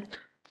utilization?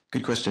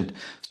 Good question.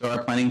 So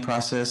our planning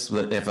process,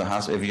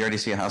 if you already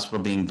see a hospital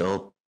being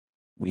built,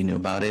 we knew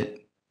about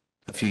it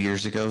a few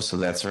years ago, so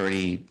that's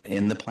already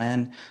in the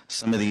plan.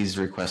 Some of these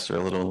requests are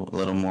a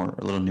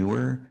little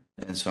newer,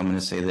 and so I'm going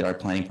to say that our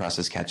planning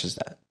process catches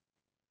that.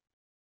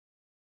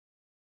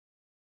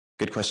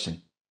 Good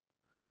question.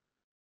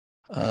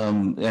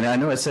 And I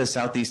know it says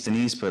southeast and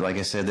east, but like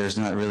I said, there's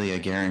not really a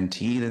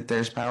guarantee that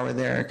there's power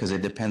there because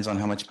it depends on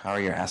how much power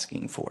you're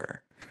asking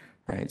for,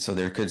 right? So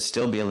there could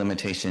still be a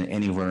limitation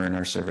anywhere in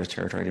our service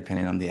territory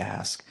depending on the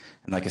ask.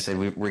 And like I said,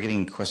 we're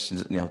getting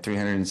questions,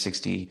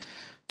 360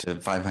 to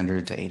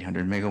 500 to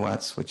 800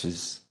 megawatts, which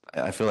is,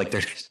 I feel like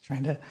they're just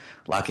trying to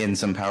lock in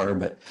some power,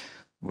 but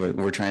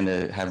we're trying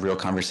to have real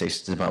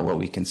conversations about what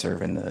we can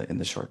serve in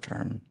the short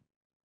term.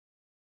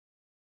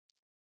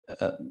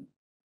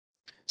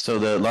 So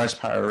the large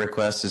power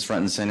request is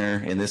front and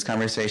center in this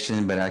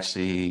conversation, but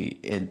actually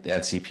at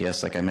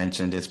CPS, like I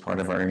mentioned, it's part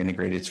of our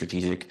integrated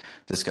strategic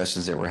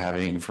discussions that we're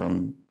having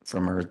from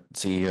our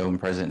CEO and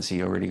President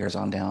and CEO Rudy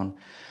Garzon down.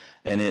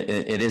 And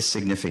it is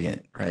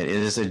significant, right? It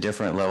is a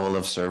different level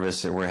of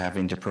service that we're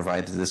having to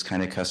provide to this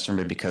kind of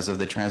customer because of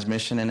the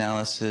transmission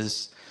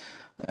analysis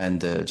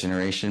and the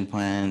generation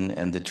plan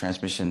and the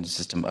transmission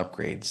system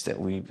upgrades that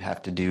we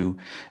have to do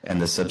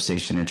and the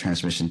substation and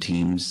transmission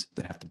teams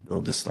that have to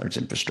build this large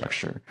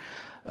infrastructure.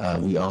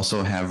 We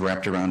also have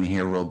wrapped around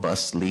here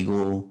robust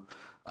legal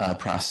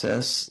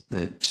process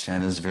that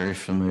Shanna's very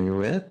familiar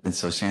with. And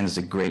so Shanna's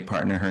a great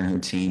partner, her and her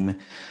team,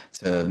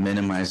 to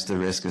minimize the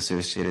risk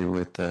associated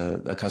with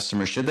a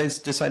customer should they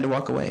decide to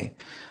walk away.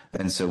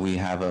 And so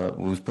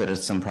we've put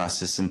some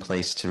process in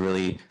place to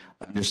really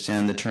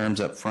understand the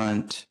terms up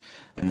front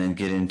and then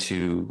get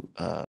into,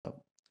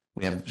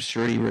 we have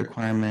surety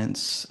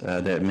requirements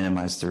that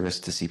minimize the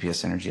risk to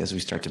CPS Energy as we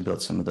start to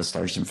build some of this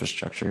large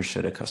infrastructure.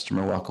 Should a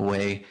customer walk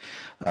away,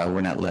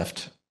 we're not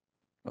left,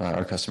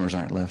 our customers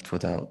aren't left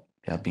without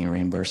being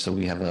reimbursed. So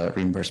we have a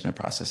reimbursement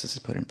process that's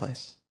put in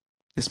place.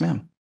 Yes,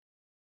 ma'am.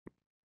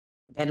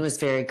 Ben was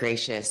very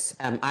gracious.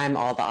 I'm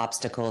all the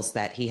obstacles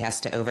that he has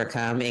to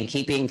overcome in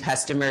keeping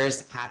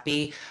customers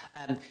happy.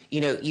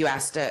 You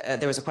asked,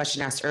 there was a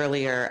question asked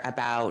earlier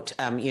about,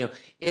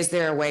 is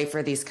there a way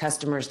for these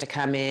customers to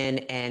come in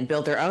and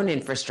build their own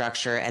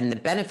infrastructure? And the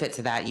benefit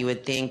to that, you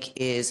would think,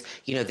 is,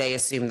 they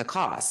assume the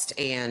cost.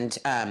 And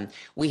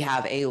we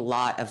have a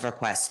lot of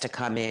requests to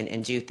come in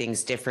and do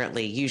things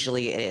differently.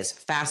 Usually it is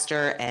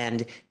faster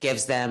and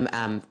gives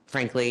them,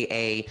 frankly,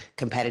 a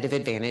competitive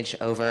advantage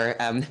over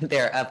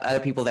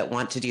other people that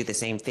want to do the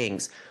same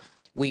things.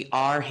 We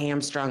are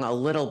hamstrung a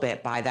little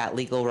bit by that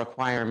legal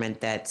requirement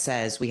that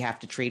says we have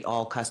to treat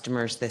all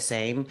customers the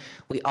same.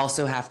 We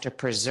also have to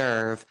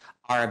preserve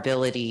our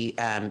ability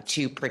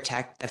to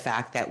protect the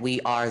fact that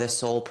we are the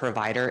sole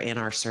provider in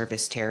our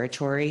service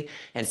territory.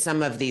 And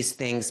some of these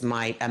things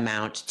might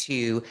amount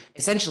to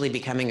essentially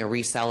becoming a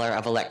reseller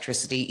of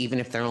electricity, even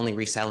if they're only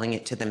reselling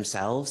it to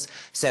themselves.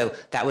 So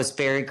that was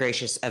very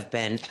gracious of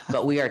Ben,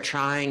 but we are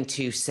trying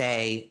to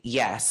say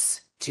yes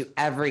to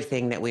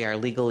everything that we are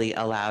legally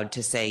allowed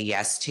to say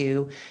yes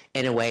to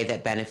in a way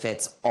that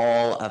benefits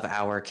all of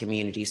our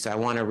community. So I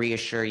want to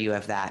reassure you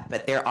of that.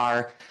 But there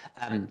are,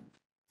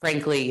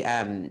 frankly,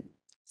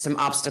 some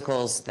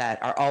obstacles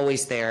that are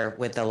always there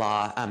with the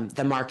law.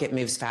 The market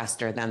moves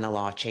faster than the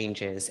law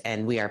changes,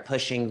 and we are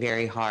pushing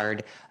very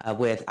hard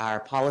with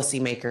our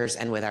policymakers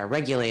and with our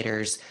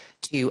regulators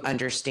to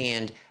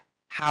understand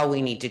how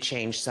we need to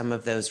change some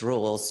of those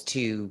rules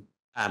to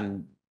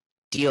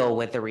deal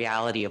with the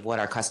reality of what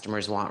our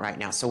customers want right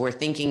now. So we're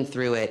thinking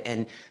through it,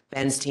 and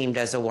Ben's team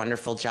does a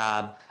wonderful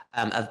job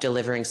of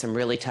delivering some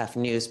really tough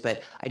news.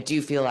 But I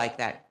do feel like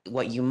that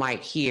what you might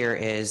hear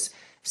is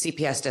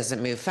CPS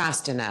doesn't move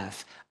fast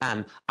enough.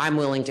 I'm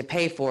willing to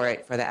pay for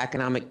it for the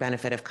economic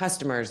benefit of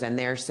customers, and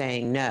they're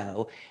saying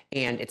no.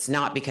 And it's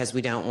not because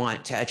we don't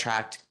want to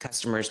attract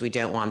customers. We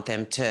don't want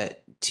them to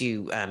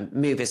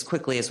move as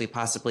quickly as we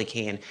possibly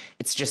can.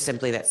 It's just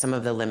simply that some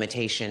of the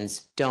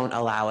limitations don't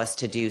allow us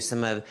to do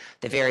some of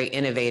the very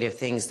innovative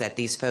things that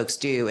these folks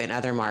do in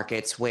other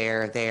markets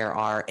where there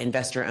are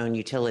investor-owned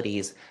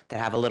utilities that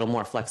have a little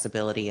more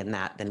flexibility in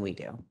that than we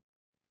do.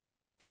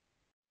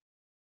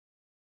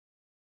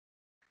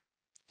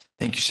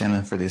 Thank you,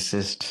 Shanna, for the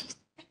assist.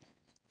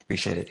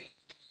 Appreciate it.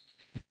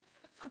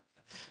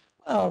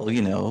 Well,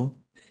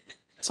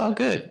 it's all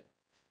good.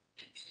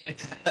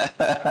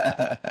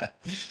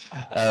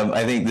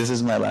 I think this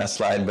is my last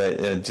slide,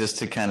 but just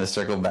to kind of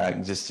circle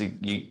back,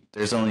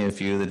 there's only a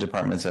few of the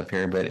departments up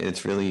here, but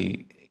it's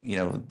really,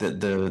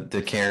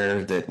 the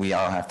care that we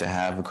all have to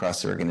have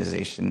across the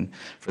organization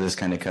for this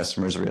kind of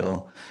customer is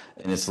real,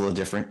 and it's a little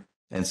different.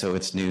 And so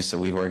it's new, so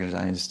we've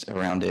organized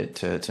around it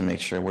to make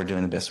sure we're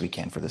doing the best we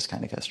can for this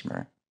kind of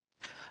customer.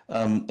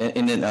 And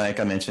then, like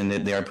I mentioned,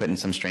 they are putting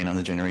some strain on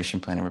the generation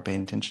plan, and we're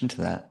paying attention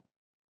to that.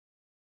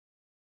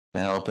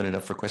 And I'll open it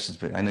up for questions,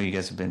 but I know you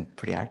guys have been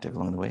pretty active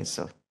along the way,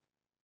 so.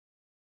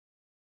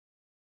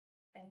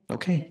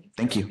 Okay,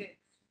 thank you.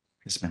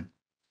 Yes, ma'am.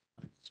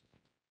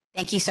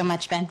 Thank you so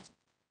much, Ben.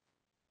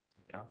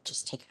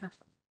 Just take it off.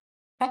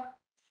 Okay.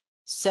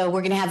 So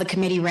we're going to have a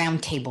committee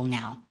roundtable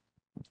now.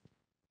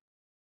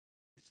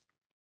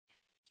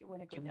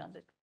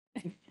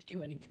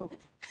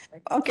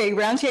 Okay,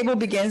 roundtable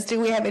begins. Do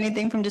we have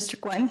anything from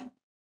District 1?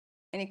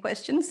 Any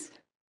questions?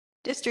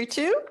 District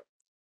 2?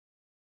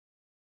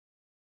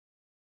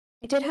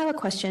 I did have a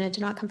question. It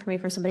did not come from me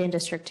from somebody in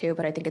District 2,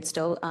 but I think it's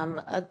still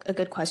a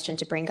good question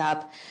to bring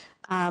up.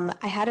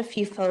 I had a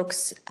few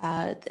folks,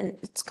 and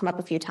it's come up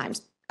a few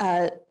times,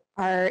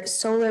 our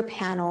solar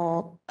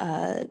panel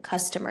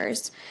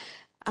customers.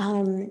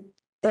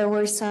 There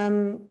were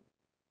some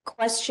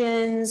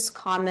questions,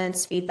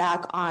 comments,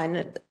 feedback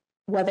on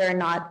whether or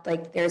not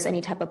like there's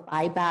any type of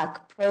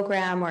buyback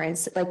program or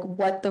like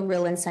what the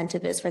real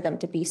incentive is for them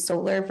to be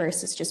solar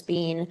versus just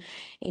being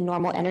a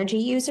normal energy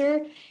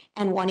user,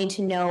 and wanting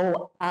to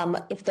know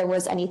if there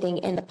was anything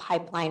in the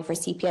pipeline for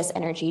CPS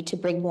Energy to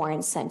bring more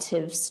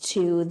incentives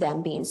to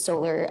them being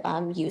solar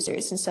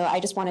users. And so I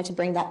just wanted to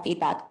bring that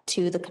feedback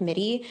to the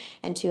committee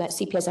and to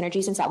CPS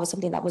Energy, since that was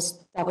something that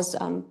was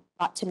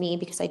brought to me,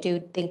 because I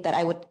do think that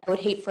I would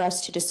hate for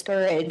us to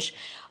discourage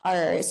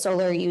our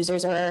solar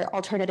users or our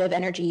alternative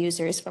energy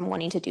users from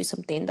wanting to do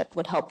something that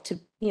would help to,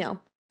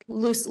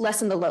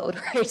 lessen the load,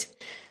 right?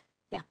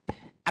 Yeah.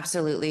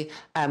 Absolutely.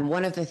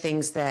 One of the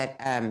things that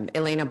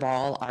Elena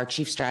Ball, our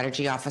Chief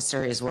Strategy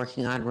Officer, is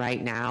working on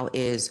right now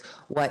is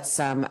what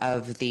some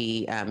of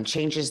the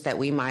changes that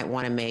we might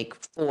want to make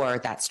for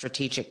that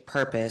strategic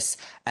purpose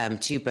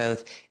to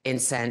both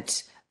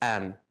incent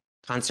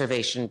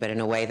conservation, but in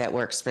a way that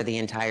works for the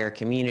entire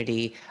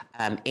community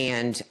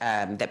and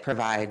that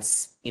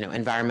provides,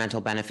 environmental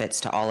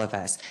benefits to all of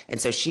us. And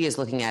so she is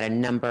looking at a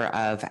number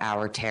of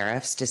our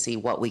tariffs to see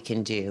what we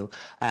can do.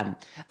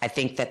 I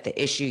think that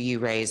the issue you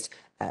raised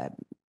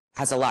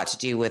has a lot to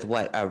do with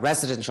what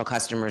residential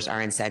customers are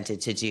incented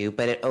to do,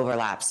 but it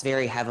overlaps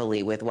very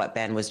heavily with what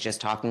Ben was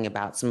just talking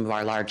about. Some of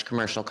our large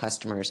commercial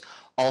customers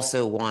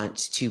also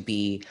want to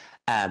be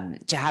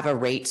to have a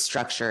rate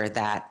structure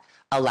that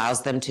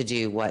allows them to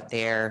do what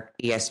their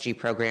ESG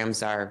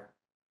programs are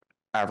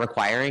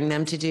requiring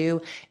them to do,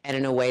 and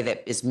in a way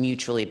that is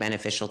mutually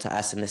beneficial to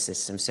us in the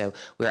system. So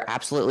we're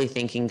absolutely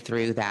thinking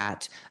through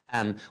that.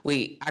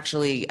 We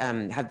actually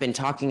have been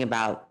talking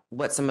about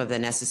what some of the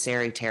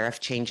necessary tariff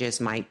changes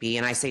might be.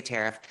 And I say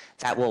tariff,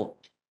 that will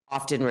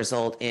often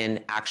result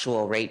in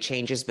actual rate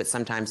changes, but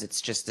sometimes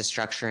it's just the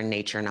structure and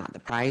nature, not the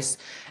price.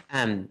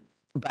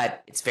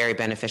 But it's very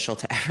beneficial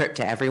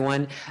to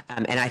everyone.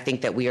 And I think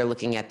that we are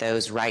looking at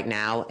those right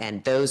now,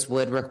 and those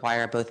would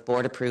require both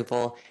board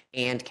approval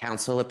and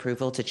council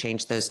approval to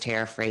change those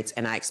tariff rates.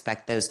 And I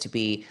expect those to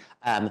be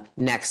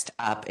next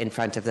up in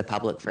front of the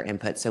public for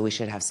input. So we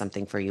should have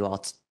something for you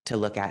all to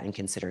look at and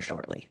consider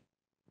shortly.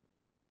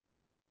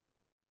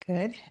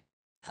 Good.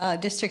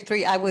 District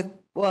 3, I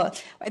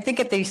think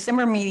at the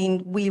December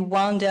meeting, we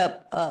wound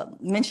up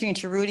mentioning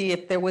to Rudy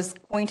if there was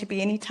going to be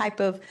any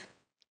type of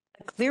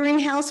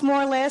clearinghouse,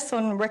 more or less,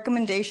 on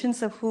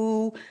recommendations of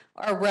who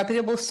are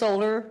reputable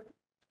solar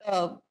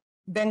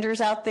vendors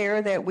out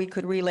there that we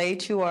could relay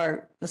to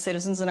the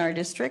citizens in our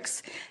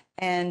districts.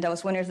 And I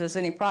was wondering if there's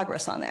any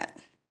progress on that.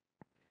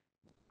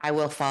 I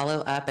will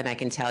follow up, and I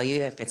can tell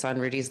you if it's on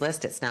Rudy's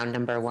list, it's now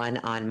 #1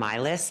 on my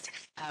list.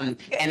 And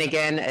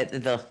again,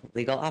 the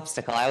legal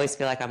obstacle, I always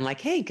feel like I'm like,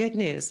 hey, good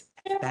news.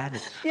 Bad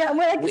news. Yeah,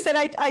 well, like I said,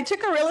 I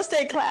took a real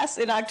estate class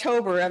in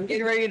October. I'm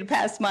getting ready to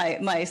pass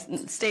my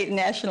state and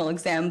national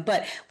exam.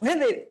 But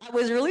I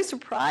was really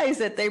surprised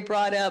that they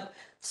brought up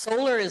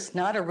solar is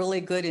not a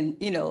really good,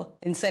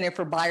 incentive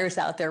for buyers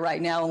out there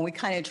right now. And we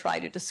kind of try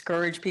to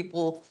discourage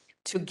people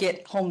to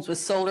get homes with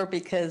solar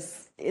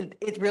because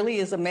it really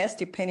is a mess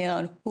depending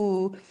on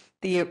who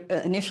the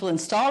initial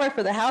installer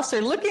for the house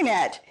they're looking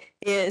at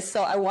is.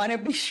 So I want to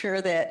be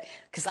sure that,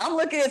 because I'm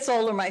looking at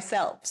solar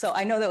myself. So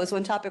I know that was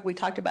one topic we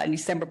talked about in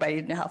December, but I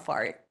didn't know how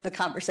far the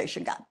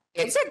conversation got.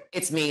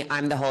 It's me.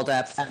 I'm the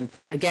holdup.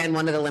 Again,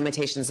 one of the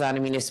limitations on a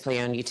municipally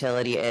owned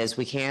utility is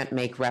we can't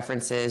make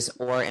references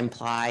or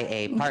imply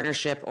a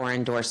partnership or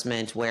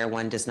endorsement where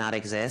one does not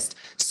exist.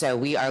 So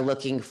we are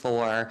looking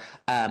for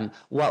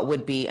what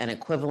would be an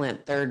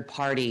equivalent third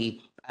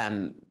party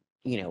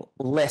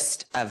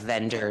list of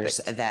vendors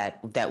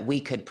that we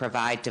could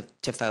provide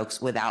to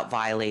folks without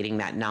violating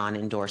that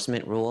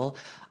non-endorsement rule.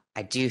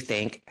 I do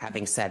think,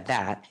 having said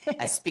that,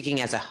 speaking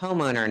as a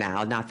homeowner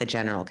now, not the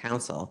general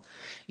counsel,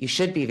 you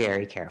should be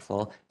very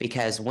careful,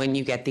 because when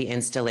you get the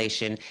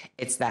installation,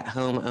 it's that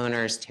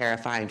homeowner's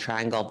terrifying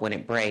triangle when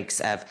it breaks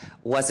of,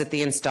 was it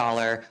the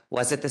installer,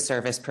 was it the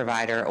service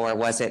provider, or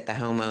was it the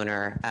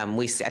homeowner?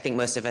 I think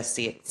most of us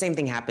see it. Same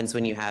thing happens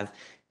when you have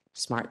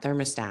smart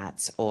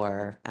thermostats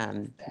or,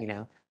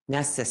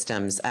 Nest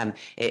systems.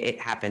 It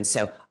happens.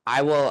 So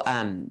I will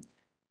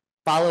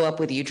follow up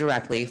with you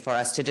directly for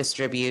us to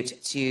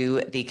distribute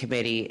to the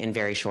committee in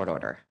very short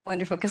order.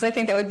 Wonderful, because I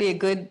think that would be a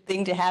good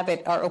thing to have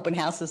at our open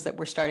houses that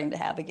we're starting to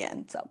have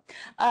again. So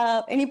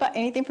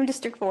anything from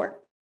District 4?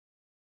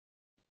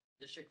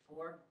 District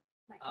 4?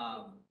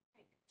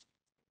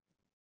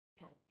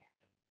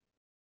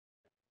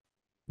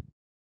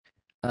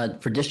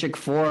 For District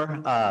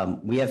 4,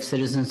 we have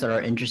citizens that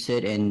are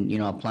interested in,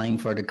 applying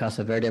for the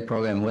Casa Verde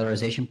program,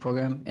 weatherization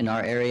program in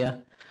our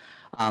area.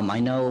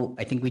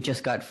 I think we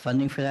just got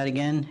funding for that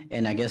again,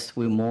 and I guess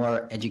we're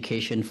more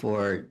education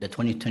for the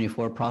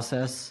 2024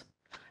 process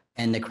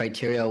and the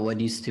criteria, what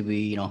needs to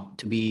be,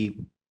 to be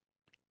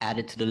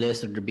added to the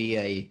list or to be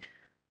a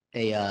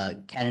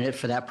candidate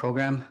for that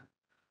program.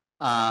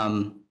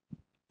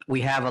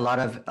 We have a lot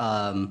of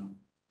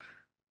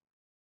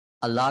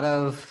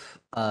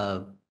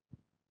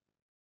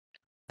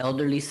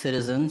elderly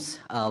citizens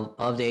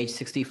of the age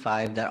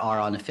 65 that are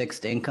on a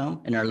fixed income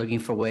and are looking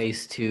for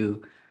ways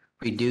to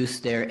reduce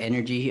their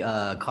energy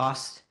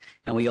costs.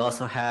 And we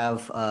also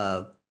have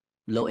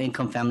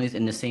low-income families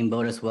in the same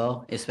boat as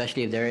well,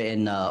 especially if they're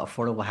in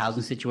affordable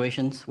housing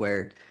situations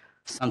where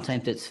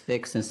sometimes it's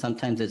fixed and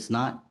sometimes it's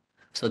not.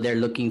 So they're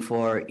looking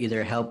for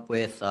either help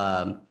with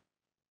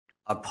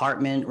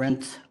apartment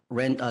rent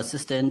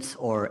assistance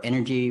or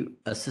energy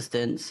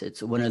assistance.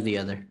 It's one or the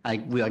other. I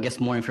guess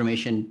more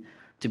information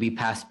to be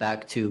passed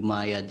back to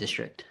my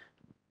district.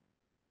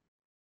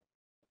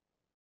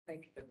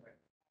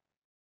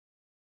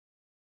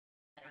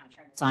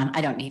 It's on.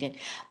 I don't need it.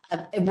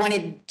 I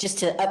wanted just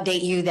to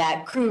update you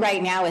that crew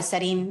right now is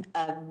setting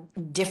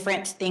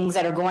different things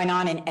that are going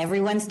on in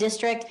everyone's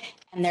district,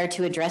 and they're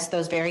to address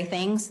those very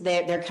things.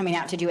 They're coming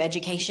out to do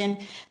education,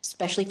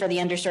 especially for the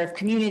underserved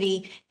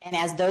community. And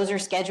as those are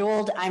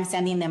scheduled, I'm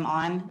sending them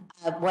on.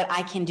 What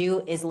I can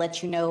do is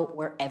let you know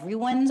where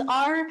everyone's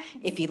are,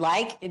 if you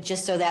like,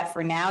 just so that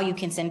for now you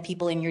can send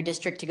people in your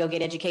district to go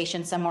get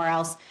education somewhere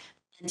else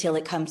until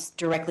it comes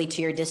directly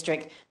to your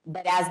district.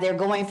 But as they're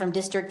going from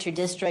district to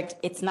district,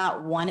 it's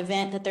not one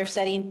event that they're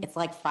setting, it's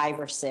like 5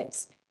 or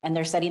 6. And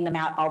they're setting them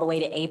out all the way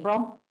to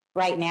April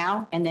right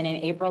now. And then in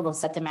April, they'll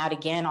set them out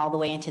again all the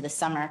way into the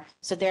summer.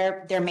 So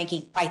they're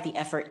making quite the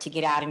effort to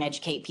get out and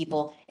educate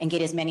people and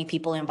get as many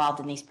people involved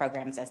in these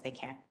programs as they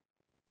can.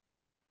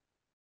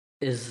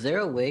 Is there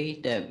a way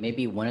that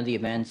maybe one of the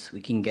events we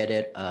can get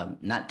it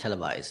not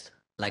televised,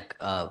 like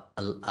a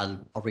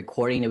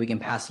recording that we can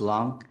pass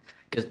along?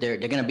 Because they're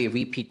going to be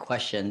repeat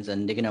questions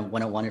and they're going to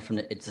want it from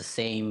it's the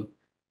same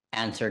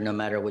answer no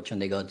matter which one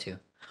they go to.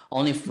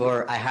 Only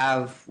for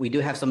we do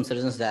have some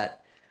citizens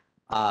that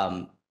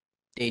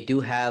they do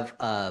have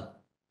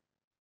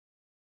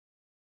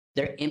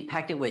they're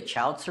impacted with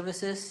child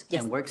services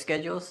Yes. and work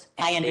schedules.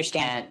 I and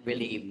understand. They can't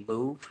really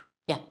move.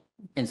 Yeah.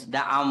 And so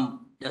that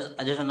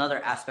there's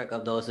another aspect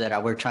of those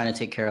that we're trying to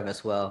take care of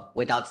as well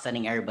without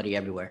sending everybody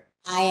everywhere.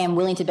 I am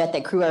willing to bet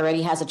that crew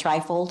already has a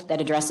trifold that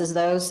addresses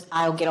those.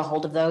 I'll get a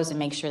hold of those and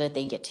make sure that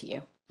they get to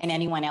you and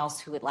anyone else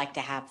who would like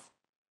to have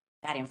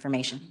that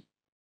information.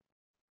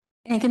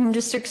 Anything from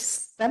District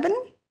 7,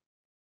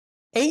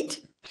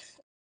 8?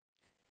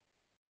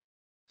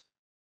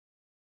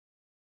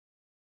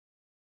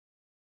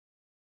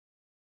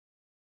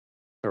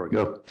 There we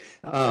go.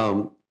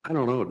 I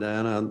don't know,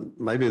 Diana,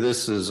 maybe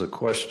this is a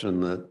question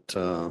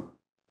that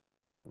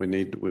we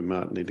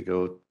might need to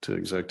go to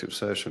executive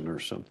session or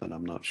something.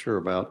 I'm not sure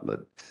about,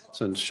 but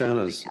since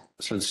Shanna's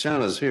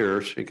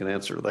here, she can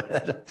answer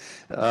that.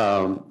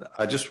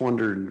 I just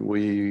wondered,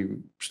 we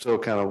still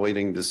kind of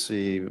waiting to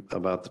see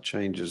about the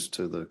changes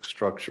to the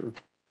structure.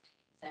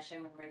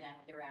 Session when we're done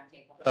with the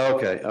roundtable.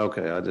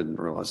 Okay, I didn't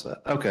realize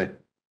that. Okay,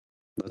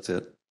 that's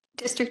it.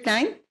 District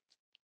 9?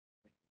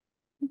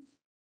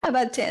 How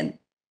about 10?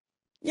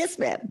 Yes,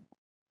 ma'am.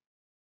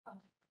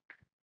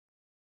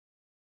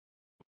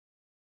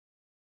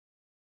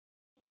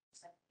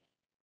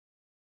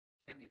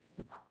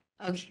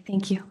 Okay,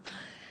 thank you.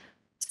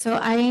 So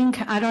I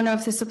don't know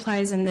if this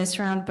applies in this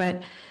round,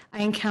 but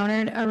I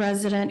encountered a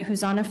resident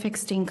who's on a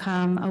fixed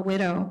income, a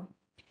widow,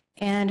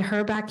 and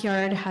her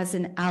backyard has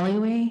an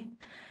alleyway,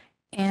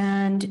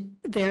 and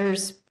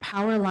there's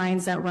power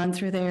lines that run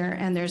through there,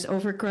 and there's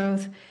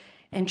overgrowth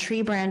and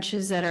tree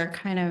branches that are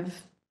kind of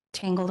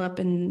tangled up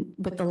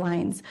with the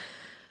lines.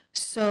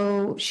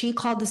 So she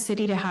called the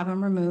city to have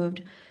them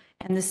removed,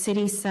 and the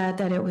city said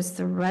that it was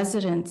the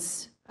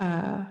residents'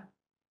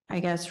 I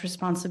guess,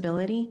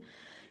 responsibility,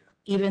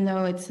 even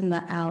though it's in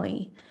the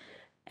alley.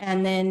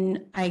 And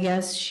then I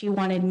guess she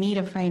wanted me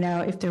to find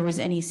out if there was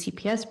any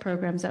CPS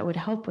programs that would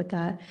help with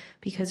that,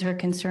 because her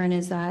concern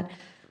is that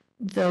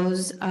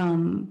those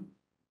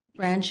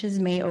branches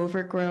may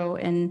overgrow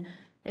and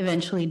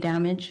eventually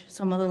damage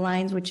some of the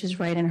lines, which is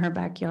right in her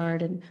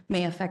backyard and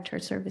may affect her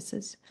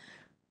services.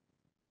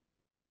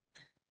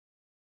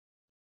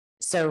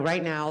 So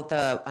right now,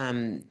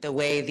 the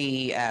way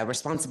the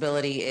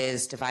responsibility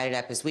is divided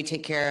up is we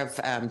take care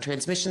of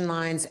transmission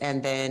lines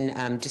and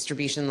then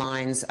distribution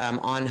lines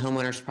on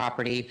homeowners'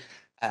 property.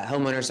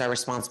 Homeowners are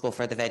responsible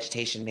for the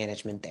vegetation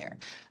management there.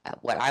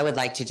 What I would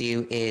like to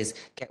do is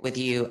get with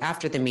you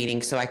after the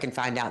meeting so I can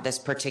find out this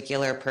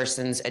particular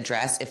person's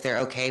address, if they're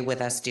okay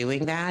with us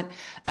doing that.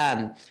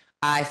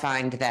 I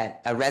find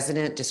that a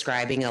resident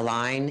describing a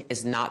line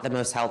is not the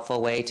most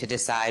helpful way to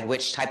decide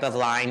which type of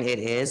line it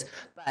is.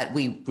 But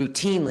we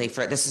routinely,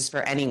 this is for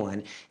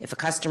anyone, if a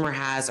customer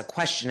has a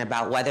question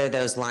about whether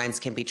those lines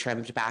can be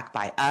trimmed back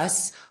by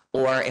us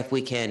or if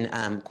we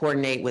can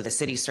coordinate with a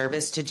city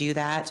service to do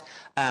that,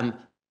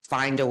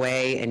 find a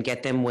way and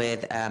get them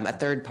with a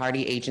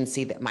third-party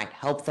agency that might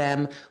help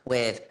them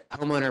with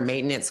homeowner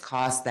maintenance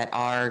costs that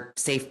are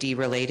safety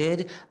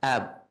related.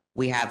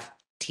 We have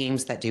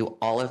teams that do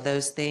all of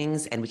those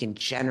things, and we can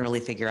generally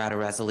figure out a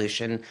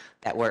resolution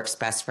that works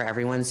best for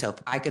everyone. So if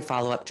I could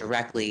follow up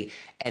directly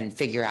and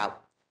figure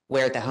out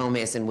where the home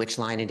is and which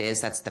line it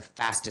is, that's the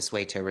fastest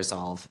way to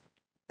resolve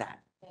that.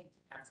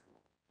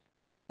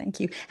 Thank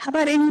you. How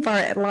about any of our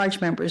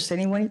at-large members?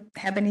 Anyone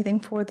have anything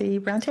for the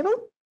roundtable?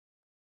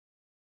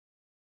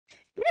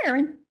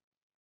 Aaron?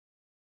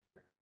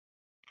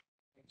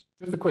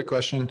 Just a quick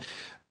question.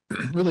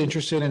 Really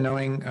interested in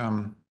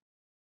knowing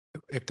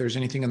if there's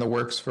anything in the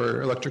works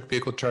for electric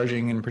vehicle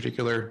charging, in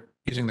particular,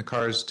 using the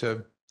cars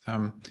to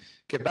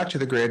get back to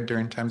the grid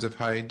during times of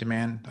high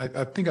demand.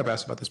 I think I've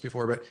asked about this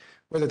before, but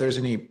whether there's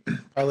any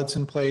pilots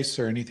in place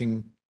or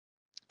anything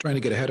trying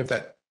to get ahead of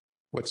that,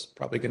 what's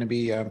probably going to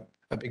be a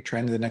big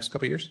trend in the next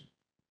couple of years?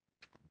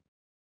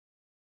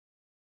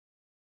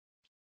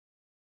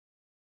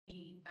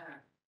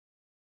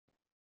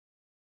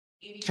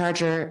 EV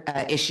charger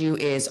issue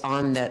is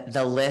on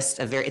the list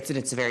of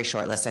it's a very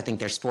short list. I think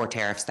there's 4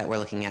 tariffs that we're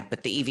looking at,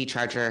 but the EV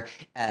charger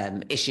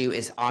issue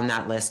is on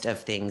that list of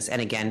things.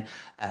 And again,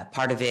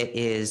 part of it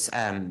is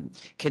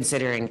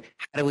considering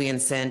how do we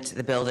incent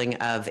the building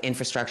of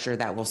infrastructure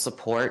that will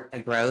support the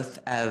growth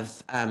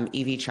of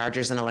EV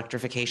chargers and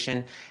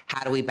electrification?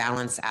 How do we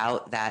balance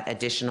out that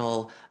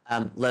additional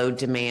load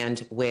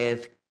demand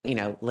with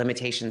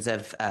limitations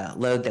of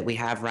load that we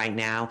have right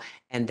now?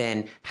 And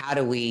then how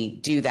do we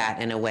do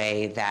that in a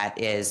way that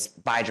is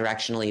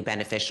bidirectionally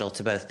beneficial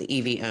to both the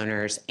EV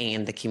owners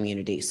and the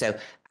community? So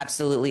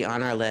absolutely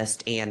on our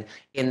list and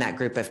in that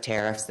group of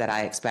tariffs that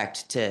I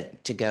expect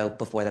to go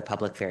before the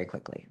public very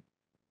quickly.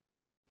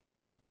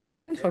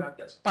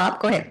 Bob,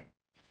 go ahead.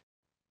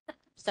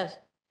 So,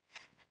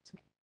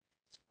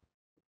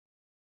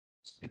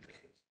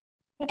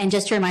 and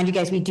just to remind you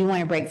guys, we do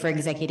want to break for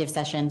executive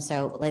session,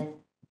 so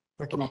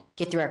we're going to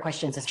get through our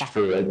questions as fast.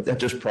 Sure. That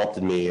just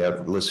prompted me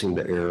listening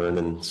to Aaron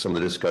and some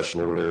of the discussion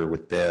earlier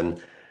with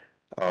Ben.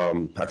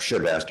 I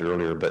should have asked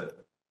earlier,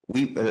 but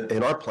we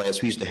in our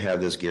plants we used to have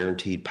this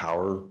guaranteed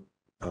power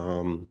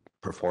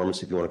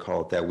performance, if you want to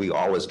call it that. We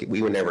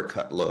would never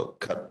cut load.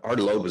 Our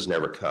load was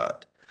never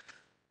cut.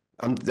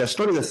 I'm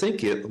starting to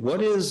think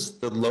what is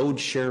the load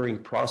sharing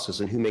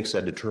process and who makes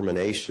that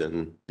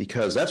determination?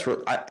 Because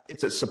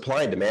it's a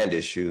supply and demand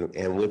issue,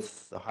 and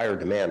with the higher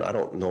demand, I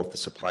don't know if the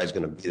supply is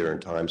going to be there in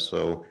time.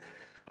 So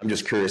I'm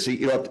just curious. We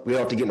don't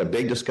have to get in a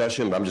big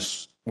discussion, but I'm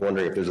just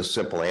wondering if there's a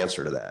simple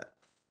answer to that.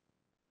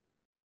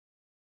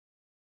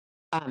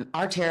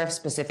 Our tariff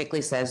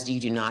specifically says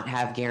you do not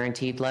have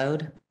guaranteed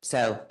load.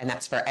 So, and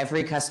that's for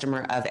every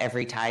customer of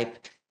every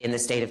type in the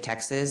state of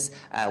Texas.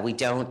 We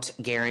don't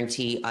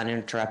guarantee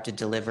uninterrupted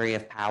delivery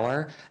of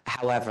power.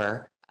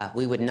 However,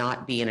 we would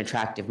not be an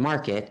attractive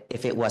market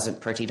if it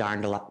wasn't pretty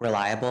darn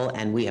reliable,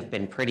 and we have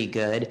been pretty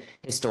good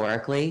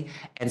historically.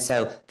 And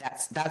so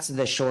that's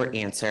the short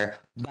answer.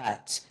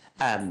 But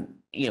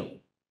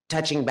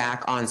touching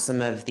back on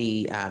some of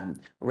the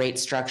rate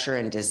structure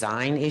and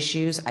design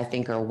issues, I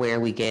think are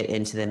where we get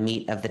into the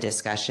meat of the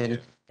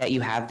discussion that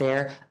you have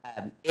there.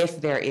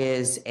 If there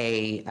is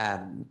a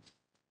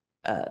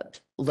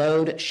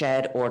load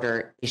shed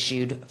order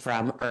issued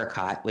from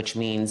ERCOT, which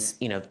means,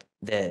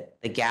 the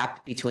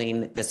gap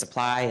between the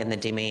supply and the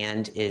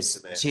demand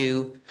is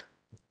too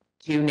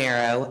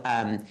narrow,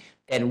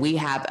 then we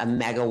have a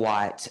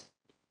megawatt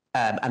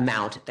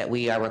amount that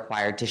we are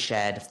required to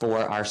shed for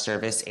our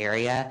service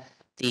area.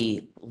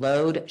 The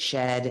load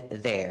shed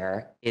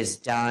there is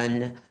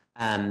done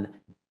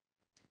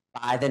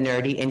by the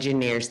nerdy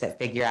engineers that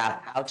figure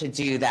out how to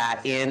do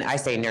that I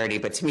say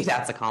nerdy, but to me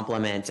that's a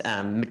compliment.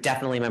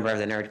 Definitely a member of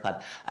the nerd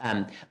club.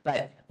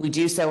 But we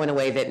do so in a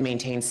way that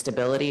maintains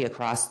stability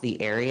across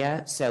the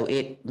area. So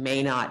it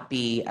may not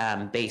be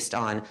based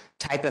on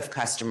type of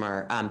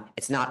customer.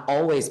 It's not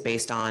always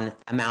based on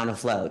amount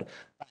of load.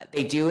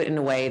 They do it in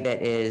a way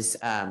that is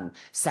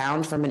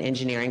sound from an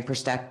engineering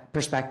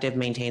perspective,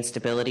 maintain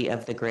stability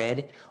of the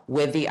grid,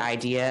 with the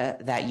idea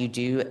that you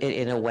do it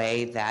in a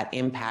way that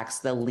impacts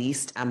the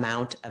least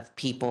amount of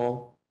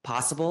people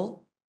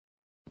possible,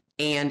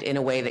 and in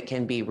a way that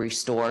can be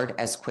restored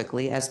as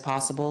quickly as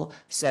possible.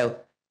 So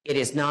it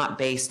is not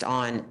based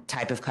on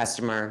type of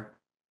customer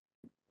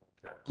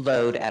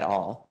load at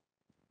all.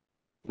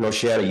 No,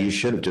 Shanna, you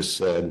should have just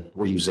said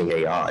we're using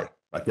AI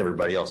like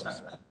everybody else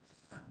has.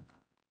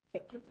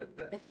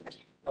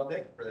 Well,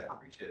 thank you for that. I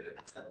appreciate it.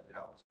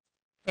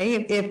 Hey,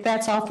 if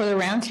that's all for the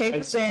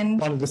roundtable, then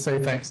Wanted to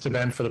say thanks to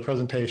Ben for the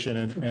presentation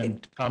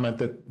and comment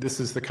that this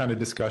is the kind of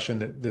discussion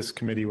that this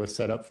committee was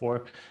set up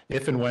for.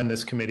 If and when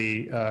this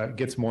committee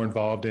gets more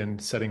involved in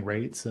setting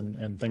rates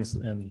and things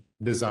and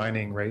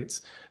designing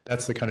rates,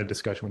 that's the kind of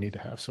discussion we need to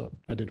have. So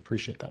I did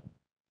appreciate that.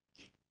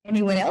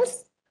 anyone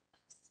else?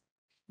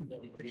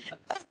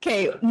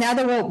 Okay, now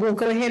that we'll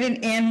go ahead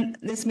and end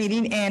this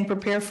meeting and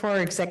prepare for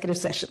our executive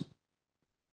session.